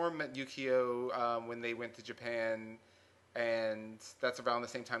 Storm met Yukio when they went to Japan, and that's around the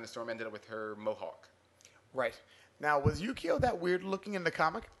same time the Storm ended up with her mohawk. Right. Now, was Yukio that weird looking in the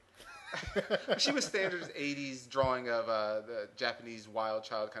comic? She was standard 80s drawing of the Japanese wild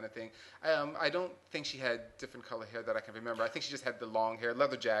child kind of thing. I don't think she had different color hair that I can remember. I think she just had the long hair,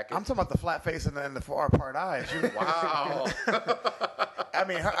 leather jacket. I'm talking about the flat face and the far apart eyes. Wow. I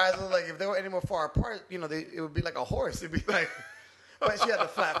mean, her eyes look like if they were any more far apart, it would be like a horse. It'd be like, but she had the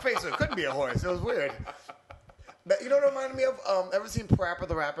flat face, so it couldn't be a horse. It was weird. But you know what it reminded me of? Ever seen Parappa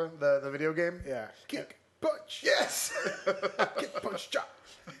the Rapper, the video game? Yeah. Kick, punch. Yes. Kick, punch, chop.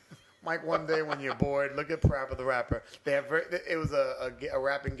 Mike, one day when you're bored, look at Parappa the Rapper. It was a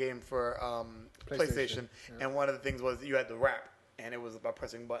rapping game for PlayStation, and one of the things was you had to rap, and it was about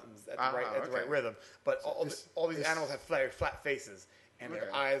pressing buttons at the right rhythm. But all these animals have flat faces, and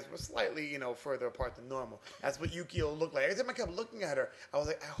their eyes were slightly, further apart than normal. That's what Yukio looked like. Every time I kept looking at her, I was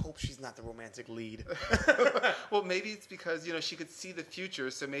like, I hope she's not the romantic lead. Well, maybe it's because, she could see the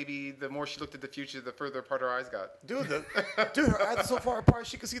future, so maybe the more she looked at the future, the further apart her eyes got. Dude, her eyes are so far apart,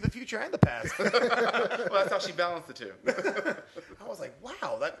 she could see the future and the past. Well, that's how she balanced the two. I was like,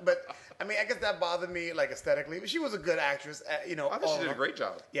 wow. I guess that bothered me, like, aesthetically. But she was a good actress, I thought she did a great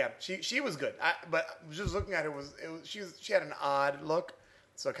job. Yeah, she was good. But just looking at her, she had an odd look.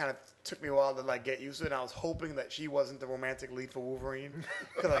 So it kind of took me a while to get used to it. And I was hoping that she wasn't the romantic lead for Wolverine.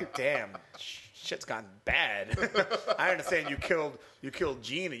 Because damn, shit's gone bad. I understand you killed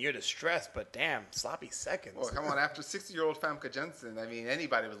Jean and you're distressed, but damn, sloppy seconds. Well, come on, after 60-year-old Famke Janssen,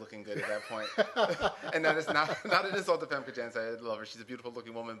 anybody was looking good at that point. And that is not an insult to Famke Janssen. I love her; she's a beautiful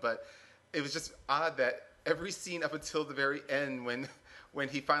looking woman. But it was just odd that every scene up until the very end, when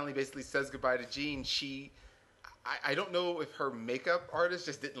he finally basically says goodbye to Jean, I don't know if her makeup artist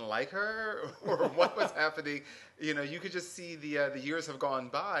just didn't like her or what was happening. You could just see the years have gone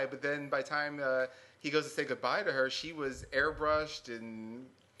by, but then by the time he goes to say goodbye to her, she was airbrushed and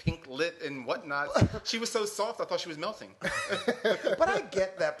pink lit and whatnot. She was so soft, I thought she was melting. But I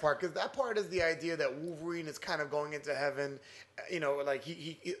get that part, because that part is the idea that Wolverine is kind of going into heaven, like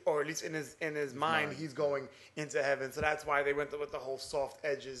he or at least in his mind, he's going into heaven. So that's why they went with the whole soft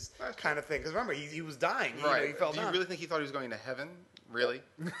edges kind of thing. Because remember, he was dying. Right. He fell down. Do you really think he thought he was going to heaven? Really?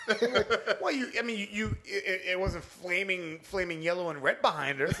 Well, it wasn't flaming yellow and red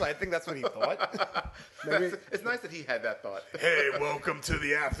behind her, so I think that's what he thought. Maybe it's nice that he had that thought. Hey, welcome to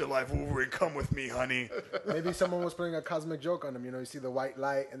the afterlife, Wolverine. Come with me, honey. Maybe someone was putting a cosmic joke on him. You see the white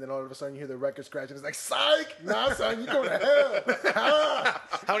light, and then all of a sudden you hear the record scratch, and it's like, psych! Nah, son, you go to hell.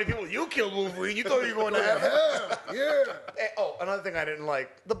 How many people you killed, Wolverine? You thought you were going to heaven? Yeah. Oh, another thing I didn't like,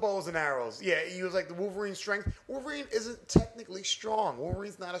 the bows and arrows. Yeah, he was like the Wolverine strength. Wolverine isn't technically strong.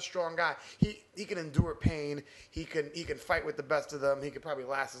 Wolverine's not a strong guy. He can endure pain. He can fight with the best of them. He could probably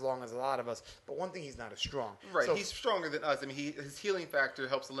last as long as a lot of us. But one thing, he's not as strong. Right, So, he's stronger than us. I mean, his healing factor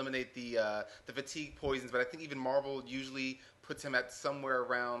helps eliminate the fatigue poisons, but I think even Marvel usually puts him at somewhere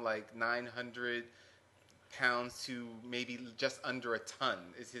around like 900 pounds to maybe just under a ton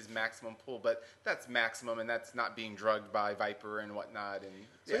is his maximum pull. But that's maximum, and that's not being drugged by Viper and whatnot. And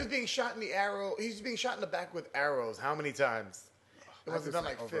so he's being shot in the arrow. He's being shot in the back with arrows. How many times? It must have been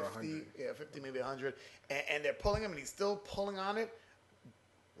like over 50. 100. Yeah, 50, maybe 100. And they're pulling him, and he's still pulling on it.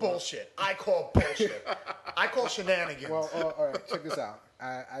 Bullshit. I call bullshit. I call shenanigans. Well, all right, check this out.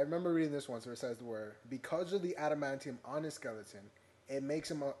 I remember reading this once where it says the word, because of the adamantium on his skeleton, it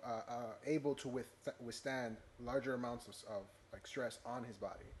makes him able to withstand larger amounts of like stress on his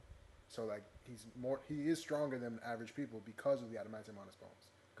body. So like he is stronger than average people because of the adamantium on his bones,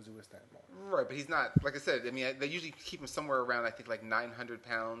 because he withstand more. right, but he's not, like I said, I mean, they usually keep him somewhere around, I think, like 900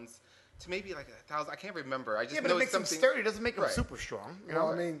 pounds to maybe like 1,000. I can't remember. I just yeah, but know it makes it's him something sturdy. It doesn't make him Right. super strong. You Well,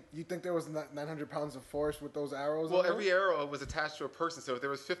 know? I mean, you think there was 900 pounds of force with those arrows? Well, on them? every arrow was attached to a person, so if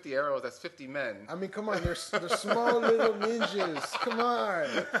there was 50 arrows, that's 50 men. I mean, come on, they're small little ninjas. Come on.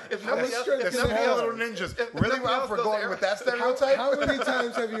 If How much nobody else- strength if do they nobody have? else- little ninjas. if Really, nobody Ralph? else We're does going arrow- with that How stereotype? many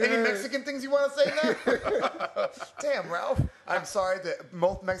times have you Any heard? Mexican things you want to say now? Damn, Ralph. I'm sorry that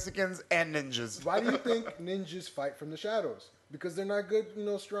both Mexicans and ninjas. Why do you think ninjas fight from the shadows? Because they're not good,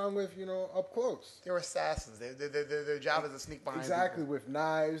 strong with, up close. They're assassins. Their job is to sneak behind Exactly, with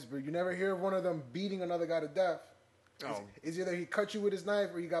knives, but you never hear of one of them beating another guy to death. people. Oh. It's either he cut you with his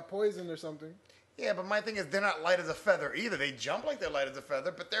knife or you got poisoned or something. Yeah, but my thing is they're not light as a feather either. They jump like they're light as a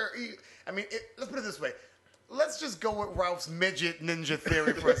feather, but let's put it this way. Let's just go with Ralph's midget ninja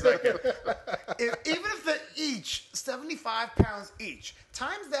theory for a second. Even if they're each 75 pounds each,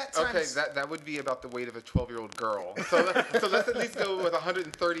 times that times... Okay, that would be about the weight of a 12-year-old girl. So let's at least go with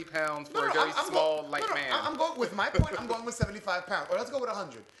 130 pounds for a very small, light man. I'm going with my point. I'm going with 75 pounds. Or let's go with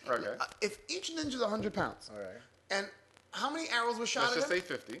 100. Okay. If each ninja's 100 pounds, All right. and how many arrows were shot Let's at just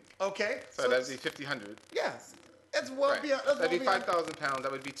him? say 50. Okay. So that'd be 50-100. Yes. That's well Right. beyond... That's That'd well be beyond- 5,000 pounds.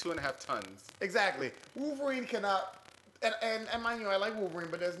 That would be 2.5 tons. Exactly. Wolverine cannot, and mind you, I like Wolverine,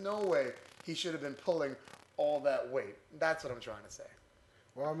 but there's no way he should have been pulling all that weight. That's what I'm trying to say.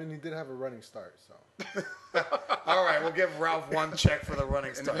 Well, I mean, he did have a running start, so. All right, we'll give Ralph one check for the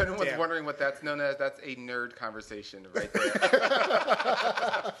running And start. if anyone's Damn. wondering what that's known as, that's a nerd conversation right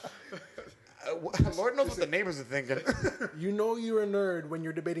there. Lord knows what the neighbors are thinking. You know you're a nerd when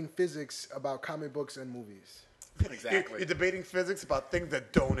you're debating physics about comic books and movies. You're debating physics about things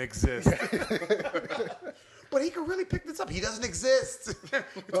that don't exist. But he could really pick this up. He doesn't exist.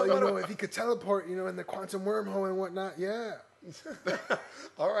 Well, if he could teleport, in the quantum wormhole and whatnot, yeah.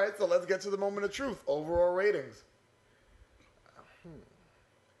 All right, so let's get to the moment of truth. Overall ratings.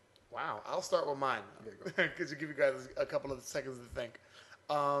 Wow, I'll start with mine because to give you guys a couple of seconds to think.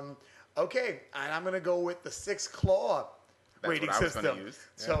 Okay, and I'm going to go with the 6 claw rating what I was system. gonna use.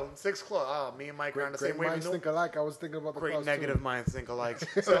 So 6 claw. Oh, me and Mike are on the Great same wave. minds think alike. I was thinking about the Great claws, negative too. minds think alike.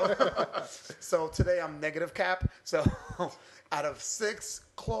 So today I'm negative cap. So out of 6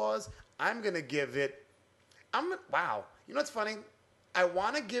 claws, I'm gonna give it. Wow. You know what's funny? I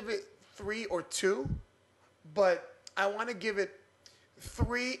want to give it 3 or 2, but I want to give it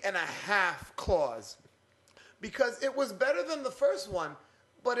 3.5 claws because it was better than the first one.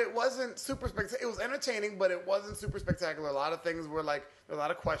 But it wasn't super spectacular. It was entertaining, but it wasn't super spectacular. A lot of things were like, there were a lot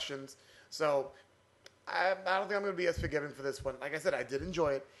of questions. So I don't think I'm going to be as forgiving for this one. Like I said, I did enjoy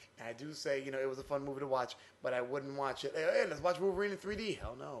it. And I do say, it was a fun movie to watch, but I wouldn't watch it. Hey, let's watch Wolverine in 3D.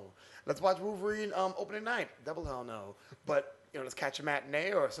 Hell no. Let's watch Wolverine opening night. Double hell no. But, let's catch a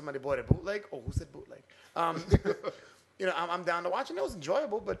matinee or somebody bought a bootleg. Oh, who said bootleg? I'm down to watch it. It was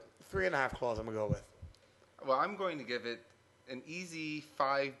enjoyable, but 3.5 claws I'm going to go with. Well, I'm going to give it an easy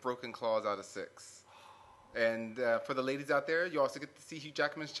 5 broken claws out of 6. And for the ladies out there, you also get to see Hugh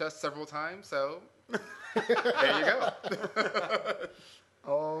Jackman's chest several times. So there you go.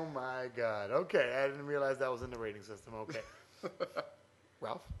 Oh my God. Okay, I didn't realize that was in the rating system. Okay.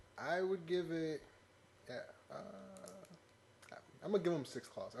 Ralph? I would give it. Yeah, I'm gonna give him 6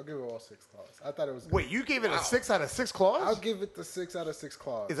 claws. I'll give it all 6 claws. I thought it was. Wait, you gave it a 6 out of 6 claws? I'll give it the 6 out of 6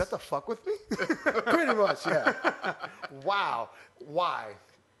 claws. Is that the fuck with me? pretty much? Yeah. Wow. Why?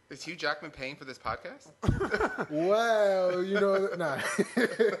 Is Hugh Jackman paying for this podcast? Well, nah.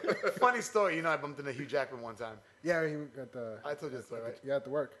 Funny story. I bumped into Hugh Jackman one time. Yeah, he at the. I told you this story, right? Yeah, at the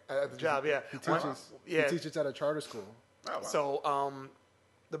work. At the job, yeah. He teaches. Yeah. He teaches at a charter school. Oh, wow. So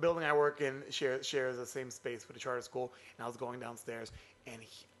the building I work in shares the same space with the charter school, and I was going downstairs, and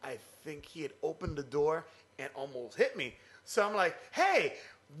I think he had opened the door and almost hit me. So I'm like, "Hey,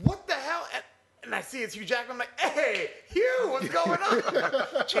 what the hell?" And I see it's Hugh Jackman. I'm like, "Hey, Hugh, what's going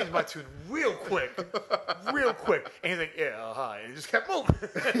on?" Changed my tune real quick. And he's like, "Yeah, hi," and he just kept moving.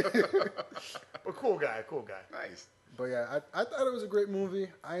 But cool guy. Nice. But yeah, I thought it was a great movie.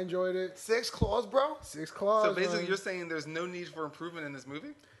 I enjoyed it. 6 claws, bro. 6 claws. So basically, man. you're saying there's no need for improvement in this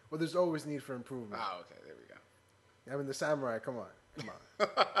movie? Well, there's always need for improvement. Oh, okay. There we go. I mean, the samurai. Come on. My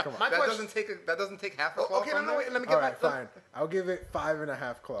That question- doesn't take half a claw. Okay, from no, there? wait, let me All get right, back. fine. I'll give it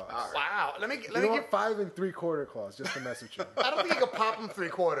 5.5 claws. All right. Wow. Let me You give. know what? 5 3/4 claws, just to mess with you. I don't think you can pop them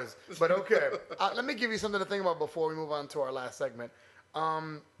 3/4, but okay. Let me give you something to think about before we move on to our last segment.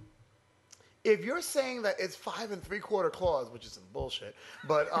 If you're saying that it's 5 3/4 claws, which is some bullshit,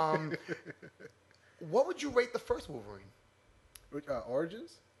 but what would you rate the first Wolverine?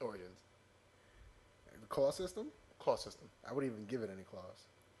 Origins? Origins The claw system? claw system. I wouldn't even give it any claws.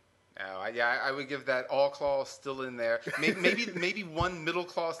 No, I would give that all claws still in there. Maybe one middle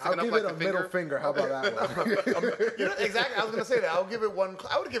claw I'll sticking up give like it the a finger. middle finger. How about that one? You know exactly. I was going to say that. I would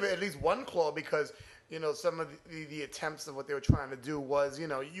give it at least one claw because some of the attempts of what they were trying to do was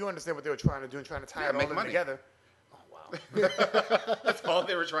you understand what they were trying to do and trying to tie it all make in money. together. Oh wow. That's all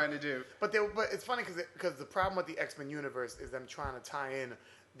they were trying to do. But it's funny because the problem with the X-Men universe is them trying to tie in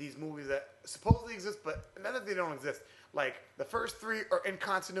these movies that supposedly exist, but not that they don't exist. Like the first 3 are in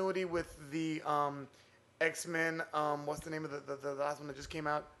continuity with the X-Men. What's the name of the last one that just came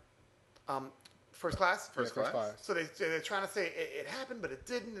out? First Class. First class. So they're trying to say it happened, but it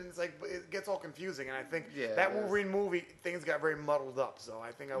didn't, and it's like it gets all confusing. And I think Yeah, that it is. Wolverine movie things got very muddled up. So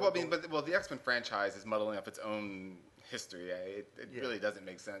I think Well, I mean, but the X-Men franchise is muddling up its own history. It really doesn't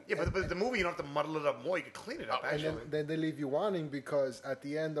make sense. yeah, but the movie you don't have to muddle it up more. You can clean it up. And Actually, then they leave you wanting because at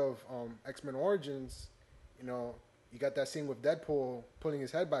the end of X-Men Origins, you got that scene with Deadpool pulling his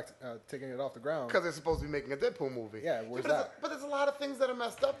head back, taking it off the ground. because they're supposed to be making a Deadpool movie. Yeah, where's but that? But there's a lot of things that are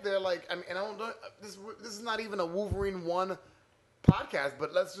messed up there. Like, I mean, and I don't know, this is not even a Wolverine 1 podcast,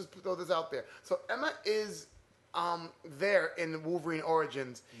 but let's just throw this out there. So Emma is there in Wolverine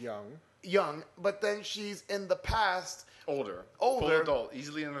Origins, young, but then she's in the past Older, Older. full adult,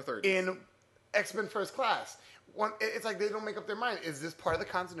 easily in their 30s. in X-Men First Class. It's like they don't make up their mind. Is this part of the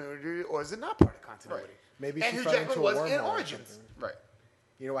continuity or is it not part of the continuity? Right. Maybe and she Hugh fell Jackman into a was in wormhole or Origins. something. Right.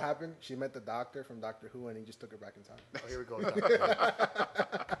 You know what happened? She met the Doctor from Doctor Who, and he just took her back in time. Oh, here we go.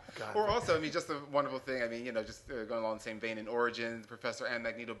 God. Or also, I mean, just a wonderful thing. I mean, just going along the same vein in Origins, Professor and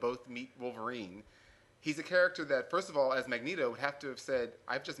Magneto both meet Wolverine. He's a character that, first of all, as Magneto, would have to have said,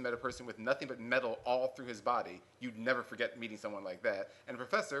 "I've just met a person with nothing but metal all through his body." You'd never forget meeting someone like that. And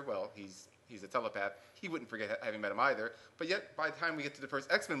Professor, well, he's a telepath. He wouldn't forget having met him either. But yet, by the time we get to the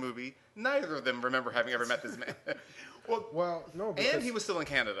first X-Men movie, neither of them remember having ever met this man. Well, no, because, And he was still in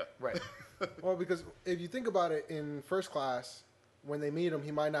Canada. Right. well, because if you think about it, in First Class, when they meet him,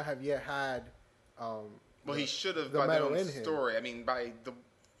 he might not have yet had. Well, he should have the by the metal own in him. story. I mean, by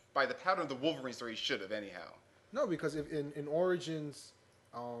the pattern of the Wolverine story, he should have anyhow. No, because if in Origins,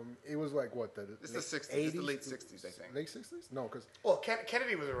 it was like what It's the 60s, it's the late 60s, I think. Late 60s? No, because Well,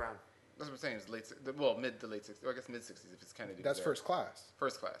 Kennedy was around. That's what I'm saying. It's mid to late 60s. Or I guess mid 60s if it's Kennedy. that's there. First Class.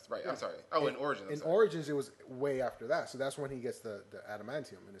 First Class, right? I'm sorry. Oh, in Origins. I'm In sorry. Origins, it was way after that, so that's when he gets the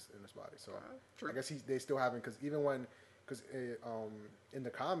adamantium in his body. So true. I guess they still haven't, because even when in the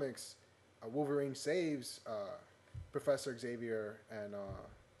comics, Wolverine saves Professor Xavier and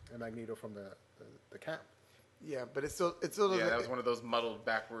Magneto from the camp. Yeah, but it still doesn't. Yeah, that was one of those muddled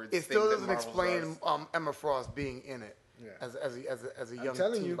backwards. It things still that doesn't Marvel explain does. Emma Frost being in it Yeah. as a young I'm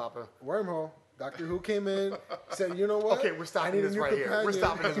telling teen you, bopper. Wormhole. Doctor Who came in, said, "You know what? Okay, we're I stopping need a this new right here. We're companion."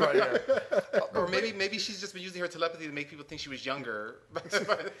 stopping this right here. Or maybe she's just been using her telepathy to make people think she was younger by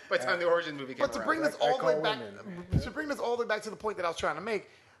the time the Origin movie came But to around. bring this I all the way call back, women. to bring this all the way back to the point that I was trying to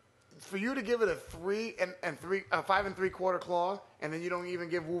make, for you to give it a 5 3/4 claw, and then you don't even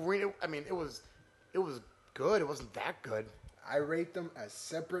give Wolverine. It was good. It wasn't that good. I rate them as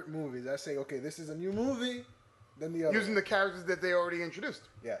separate movies. I say, okay, this is a new movie than the other. Using the characters that they already introduced.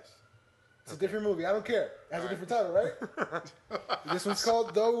 Yes. It's a different movie. I don't care. It has a different title, right? This one's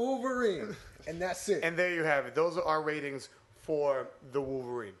called The Wolverine, and that's it. And there you have it. Those are our ratings for the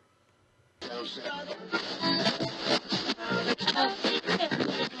Wolverine.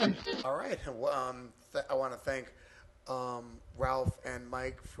 All right. Well, I want to thank Ralph and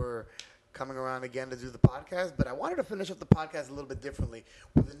Mike for coming around again to do the podcast. But I wanted to finish up the podcast a little bit differently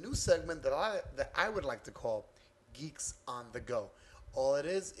with a new segment that I would like to call Geeks on the Go. All it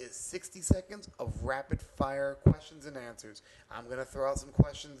is 60 seconds of rapid fire questions and answers. I'm going to throw out some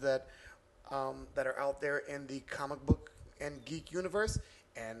questions that are out there in the comic book and geek universe,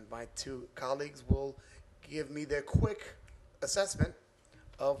 and my two colleagues will give me their quick assessment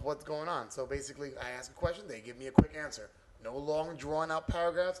of what's going on. So basically, I ask a question, they give me a quick answer. No long, drawn-out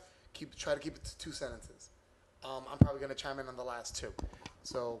paragraphs. Try to keep it to 2 sentences. I'm probably going to chime in on the last 2.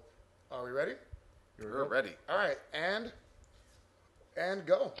 So, are we ready? We're ready. All right, and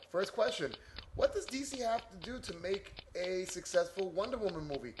go. First question. What does DC have to do to make a successful Wonder Woman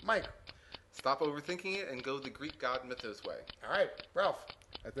movie? Mike. Stop overthinking it and go the Greek god mythos way. All right, Ralph.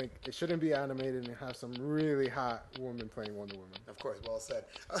 I think it shouldn't be animated and have some really hot woman playing Wonder Woman. Of course, well said.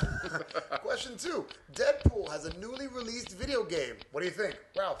 Question 2. Deadpool has a newly released video game. What do you think?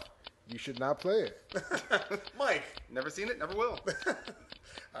 Ralph. You should not play it. Mike. Never seen it, never will.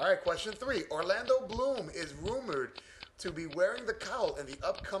 All right, question 3. Orlando Bloom is rumored to be wearing the cowl in the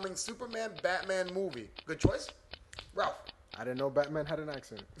upcoming Superman-Batman movie. Good choice? Ralph. I didn't know Batman had an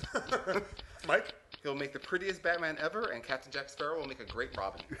accent. Mike. He'll make the prettiest Batman ever, and Captain Jack Sparrow will make a great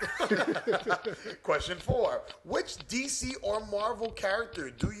Robin. Question 4. Which DC or Marvel character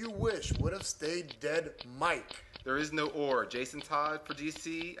do you wish would have stayed dead? Mike. There is no or. Jason Todd for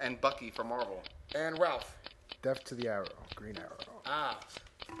DC and Bucky for Marvel. And Ralph. Death to the Arrow. Green Arrow.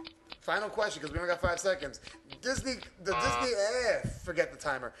 Final question, because we only got 5 seconds. Disney, forget the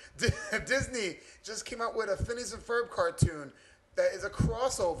timer. Disney just came out with a Phineas and Ferb cartoon that is a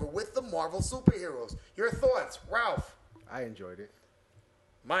crossover with the Marvel superheroes. Your thoughts, Ralph? I enjoyed it.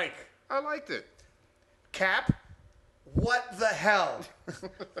 Mike? I liked it. Cap? What the hell?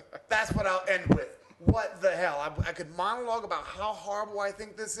 That's what I'll end with. What the hell? I could monologue about how horrible I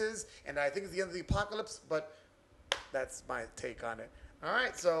think this is, and I think it's the end of the apocalypse, but that's my take on it. All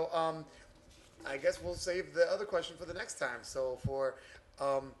right, so I guess we'll save the other question for the next time. So for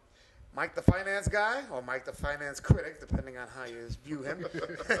Mike the Finance Guy, or Mike the Finance Critic, depending on how you view him,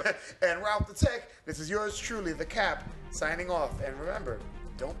 and Ralph the Tech, this is yours truly, the Cap, signing off. And remember,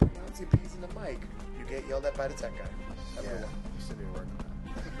 don't pronounce your P's in the mic. You get yelled at by the tech guy. Have a good one. You should be working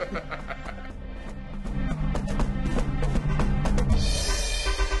on that.